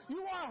healed.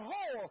 You are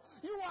whole.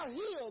 You are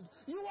healed.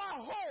 You are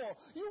whole.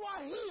 You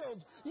are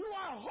healed. You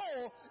are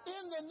whole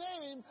in the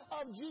name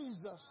of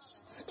Jesus.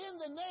 In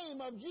the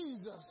name of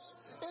Jesus.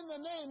 In the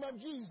name of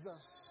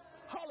Jesus.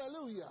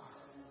 Hallelujah.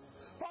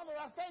 Father,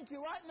 I thank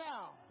you right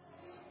now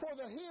for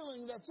the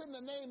healing that's in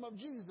the name of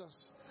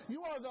Jesus.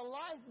 You are the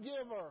life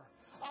giver.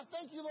 I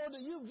thank you, Lord,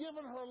 that you've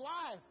given her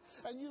life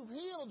and you've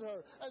healed her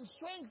and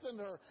strengthened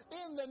her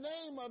in the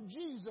name of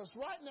Jesus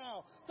right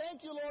now.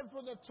 Thank you, Lord,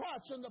 for the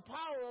touch and the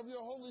power of your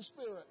Holy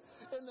Spirit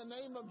in the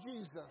name of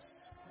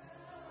Jesus.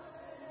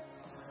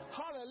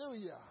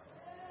 Hallelujah.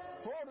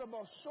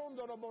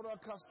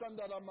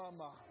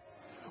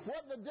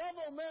 What the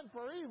devil meant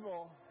for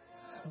evil,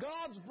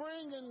 God's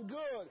bringing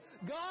good.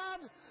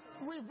 God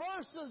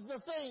reverses the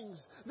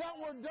things that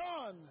were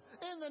done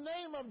in the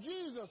name of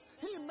Jesus.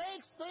 He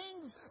makes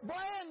things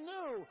brand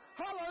new.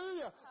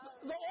 Hallelujah.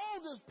 The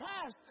old is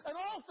past and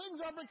all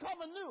things are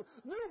becoming new.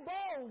 New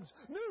bones,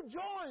 new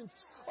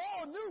joints,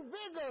 new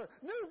vigor,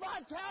 new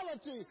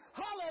vitality.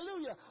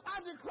 Hallelujah.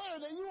 I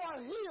declare that you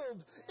are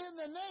healed in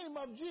the name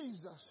of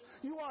Jesus.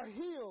 You are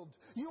healed.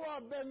 You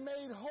have been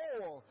made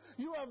whole.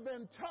 You have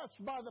been touched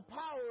by the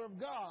power of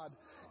God.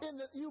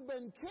 You've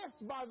been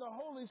kissed by the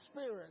Holy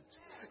Spirit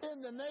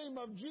in the name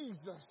of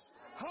Jesus.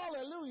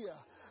 Hallelujah.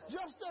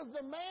 Just as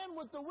the man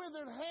with the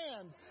withered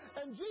hand,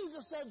 and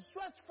Jesus said,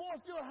 stretch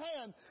forth your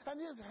hand,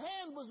 and his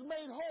hand was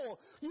made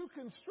whole. You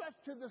can stretch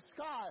to the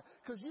sky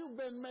because you've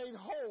been made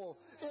whole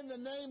in the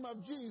name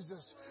of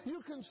Jesus. You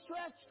can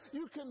stretch,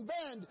 you can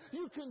bend,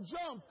 you can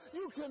jump,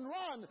 you can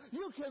run,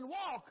 you can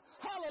walk.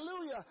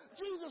 Hallelujah.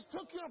 Jesus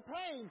took your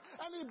pain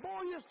and he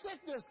bore your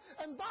sickness,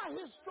 and by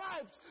his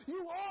stripes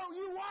you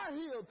are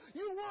healed.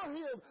 You were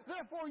healed,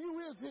 therefore you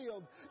is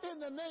healed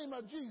in the name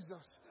of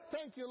Jesus.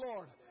 Thank you,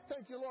 Lord.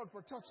 Thank you, Lord,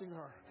 for touching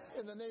her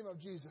in the name of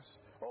Jesus.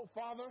 Oh,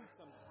 Father,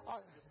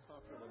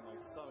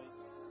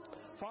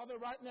 Father,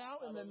 right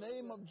now, in the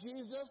name of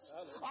Jesus,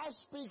 I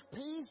speak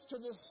peace to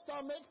this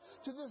stomach,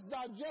 to this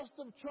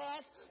digestive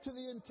tract, to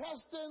the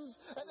intestines,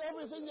 and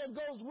everything that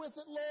goes with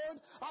it, Lord.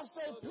 I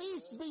say,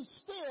 peace be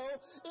still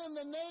in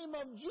the name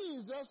of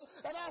Jesus.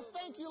 And I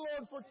thank you,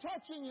 Lord, for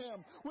touching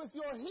him with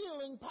your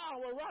healing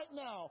power right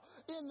now,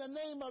 in the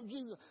name of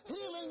Jesus.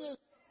 Healing is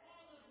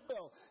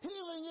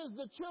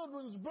the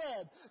children's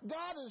bread.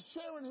 God is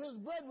sharing his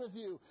bread with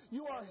you.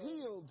 You are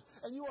healed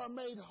and you are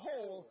made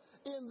whole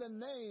in the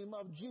name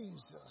of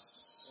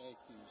Jesus. Thank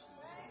you,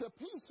 Jesus. The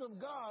peace of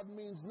God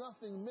means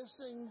nothing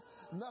missing,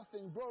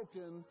 nothing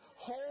broken,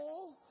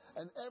 whole,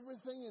 and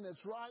everything in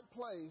its right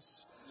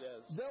place.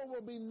 Yes. There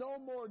will be no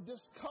more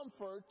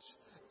discomfort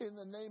in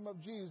the name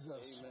of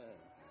Jesus. Amen.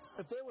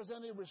 If there was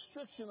any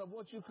restriction of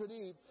what you could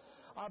eat,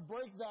 I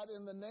break that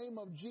in the name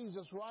of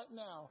Jesus right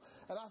now.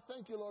 And I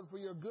thank you, Lord, for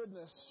your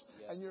goodness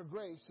and your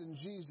grace in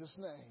Jesus'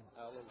 name.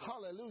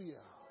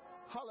 Hallelujah.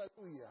 Hallelujah.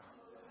 Hallelujah.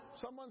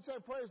 Someone say,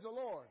 praise the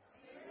Lord.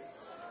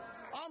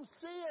 I'm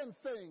seeing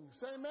things.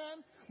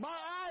 Amen. My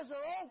eyes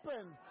are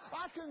open.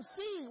 I can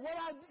see what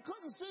I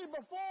couldn't see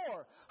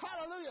before.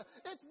 Hallelujah.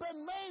 It's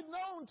been made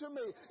known to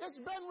me. It's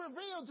been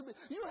revealed to me.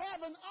 You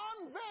have an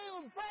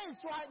unveiled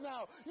face right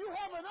now. You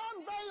have an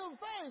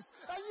unveiled face,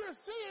 and you're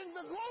seeing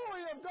the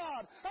glory of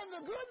God and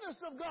the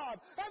goodness of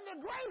God and the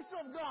grace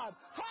of God.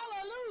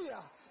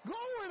 Hallelujah.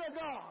 Glory to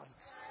God.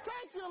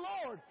 Thank you,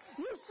 Lord.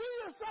 You see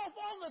yourself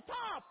on the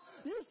top.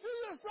 You see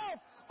yourself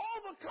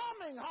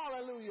overcoming.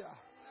 Hallelujah.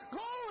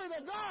 Glory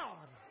to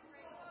God.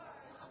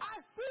 I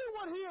see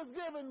what he has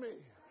given me.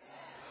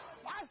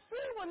 I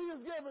see what he has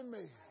given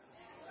me.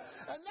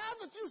 And now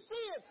that you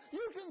see it,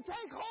 you can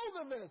take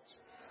hold of it.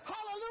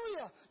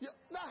 Hallelujah.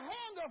 The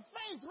hand of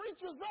faith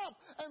reaches up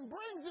and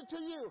brings it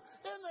to you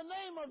in the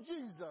name of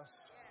Jesus.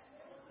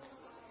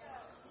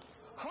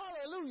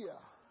 Hallelujah.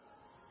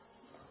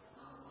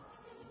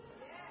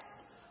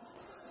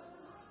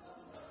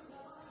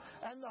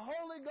 And the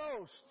Holy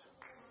Ghost,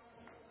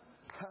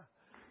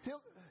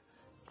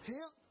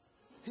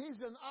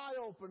 He's an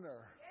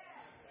eye-opener.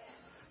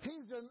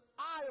 He's an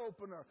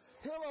eye-opener.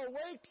 He'll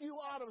awake you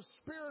out of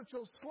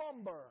spiritual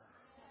slumber.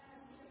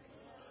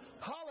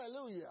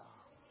 Hallelujah.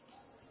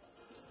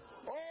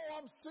 Oh,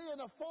 I'm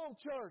seeing a full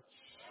church.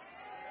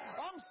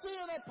 I'm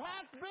seeing a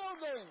packed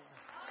building.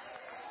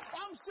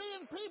 I'm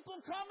seeing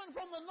people coming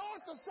from the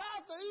north, the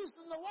south, the east,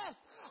 and the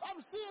west. I'm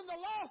seeing the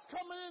lost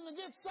coming in to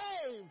get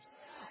saved.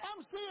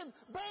 I'm seeing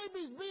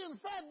babies being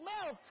fed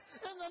milk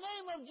in the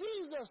name of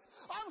Jesus.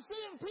 I'm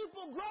seeing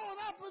people growing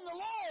up in the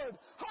Lord.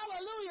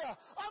 Hallelujah.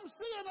 I'm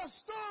seeing a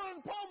stir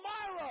in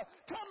Palmyra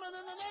coming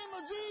in the name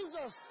of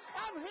Jesus.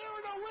 I'm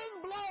hearing a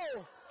wind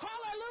blow.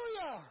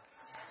 Hallelujah.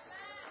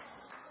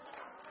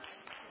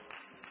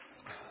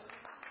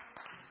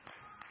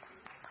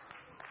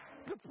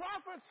 The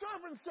prophet's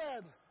servant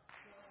said,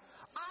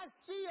 I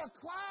see a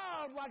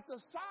cloud like the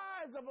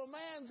size of a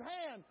man's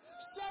hand.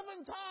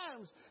 7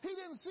 times. He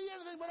didn't see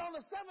anything, but on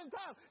the 7th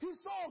time, he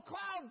saw a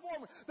cloud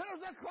forming. There's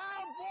a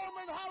cloud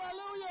forming,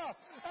 hallelujah.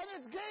 And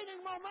it's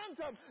gaining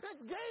momentum.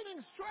 It's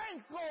gaining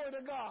strength,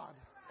 glory to God.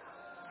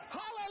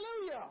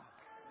 Hallelujah.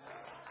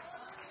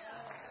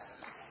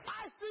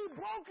 I see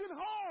broken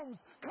homes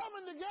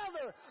coming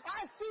together.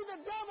 I see the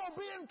devil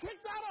being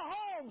kicked out of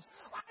homes.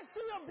 I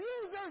see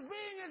abusers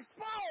being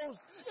exposed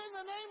in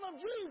the name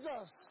of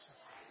Jesus.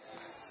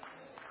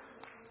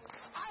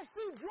 I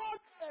see drug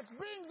addicts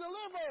being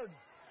delivered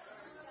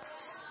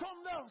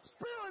from the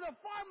spirit of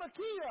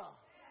pharmakia.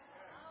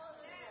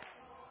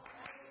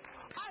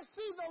 I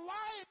see the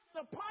lion,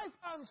 the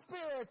python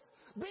spirits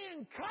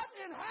being cut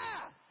in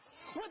half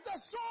with the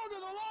sword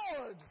of the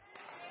Lord.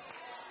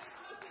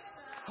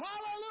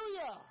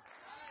 Hallelujah.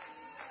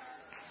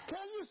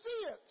 Can you see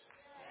it?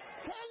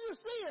 Can you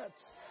see it?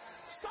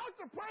 Start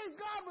to praise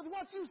God with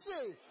what you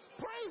see.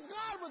 Praise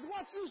God with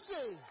what you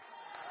see.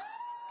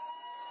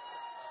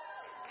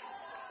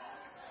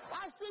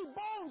 I see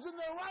bones in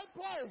their right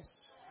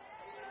place.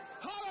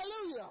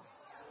 Hallelujah.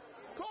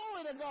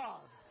 Glory to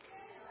God.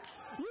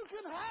 You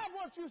can have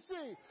what you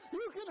see.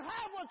 You can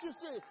have what you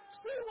see.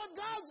 See what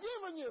God's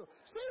given you.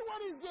 See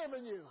what He's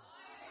given you.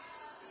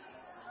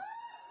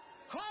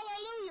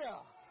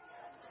 Hallelujah.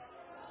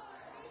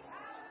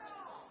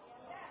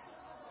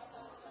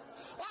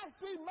 I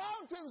see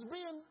mountains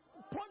being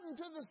put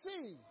into the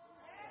sea.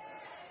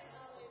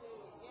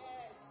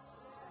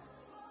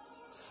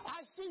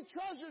 I see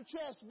treasure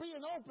chests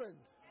being opened.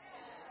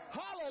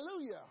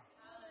 Hallelujah.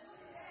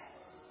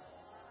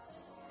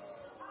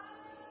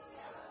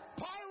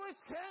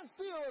 Pirates can't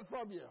steal it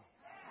from you.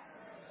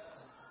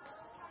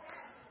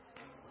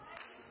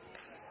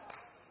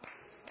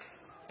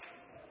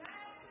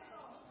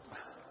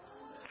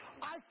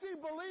 I see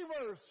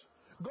believers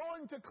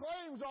going to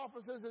claims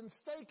offices and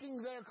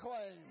staking their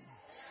claim,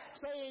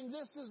 saying,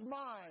 this is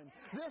mine.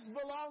 This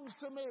belongs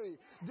to me.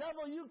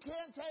 Devil, you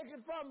can't take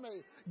it from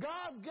me.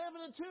 God's given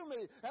it to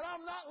me, and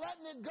I'm not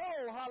letting it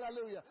go.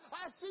 Hallelujah.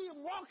 I see him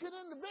walking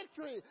into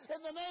victory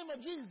in the name of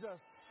Jesus.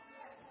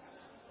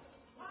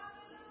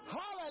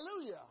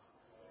 Hallelujah.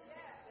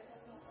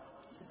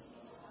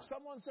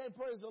 Someone say,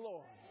 praise the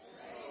Lord.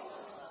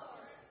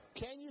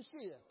 Can you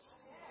see it?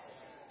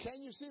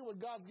 Can you see what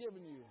God's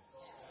given you?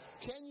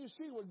 Can you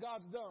see what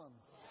God's done?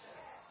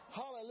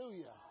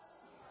 Hallelujah.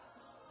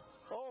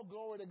 Oh,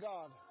 glory to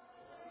God.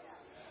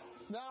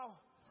 Now,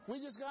 we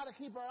just got to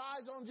keep our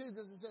eyes on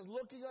Jesus. It says,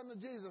 looking unto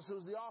Jesus,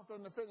 who's the author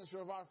and the finisher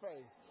of our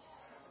faith.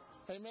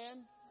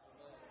 Amen?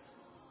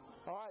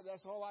 All right,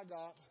 that's all I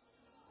got.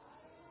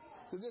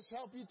 Did this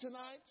help you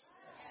tonight?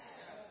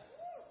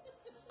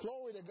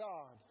 Glory to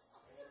God.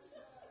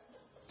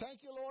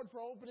 Thank you, Lord,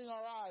 for opening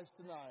our eyes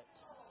tonight.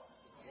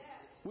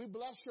 We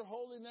bless your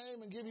holy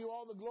name and give you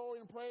all the glory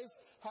and praise.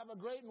 Have a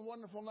great and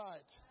wonderful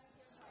night.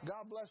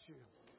 God bless you.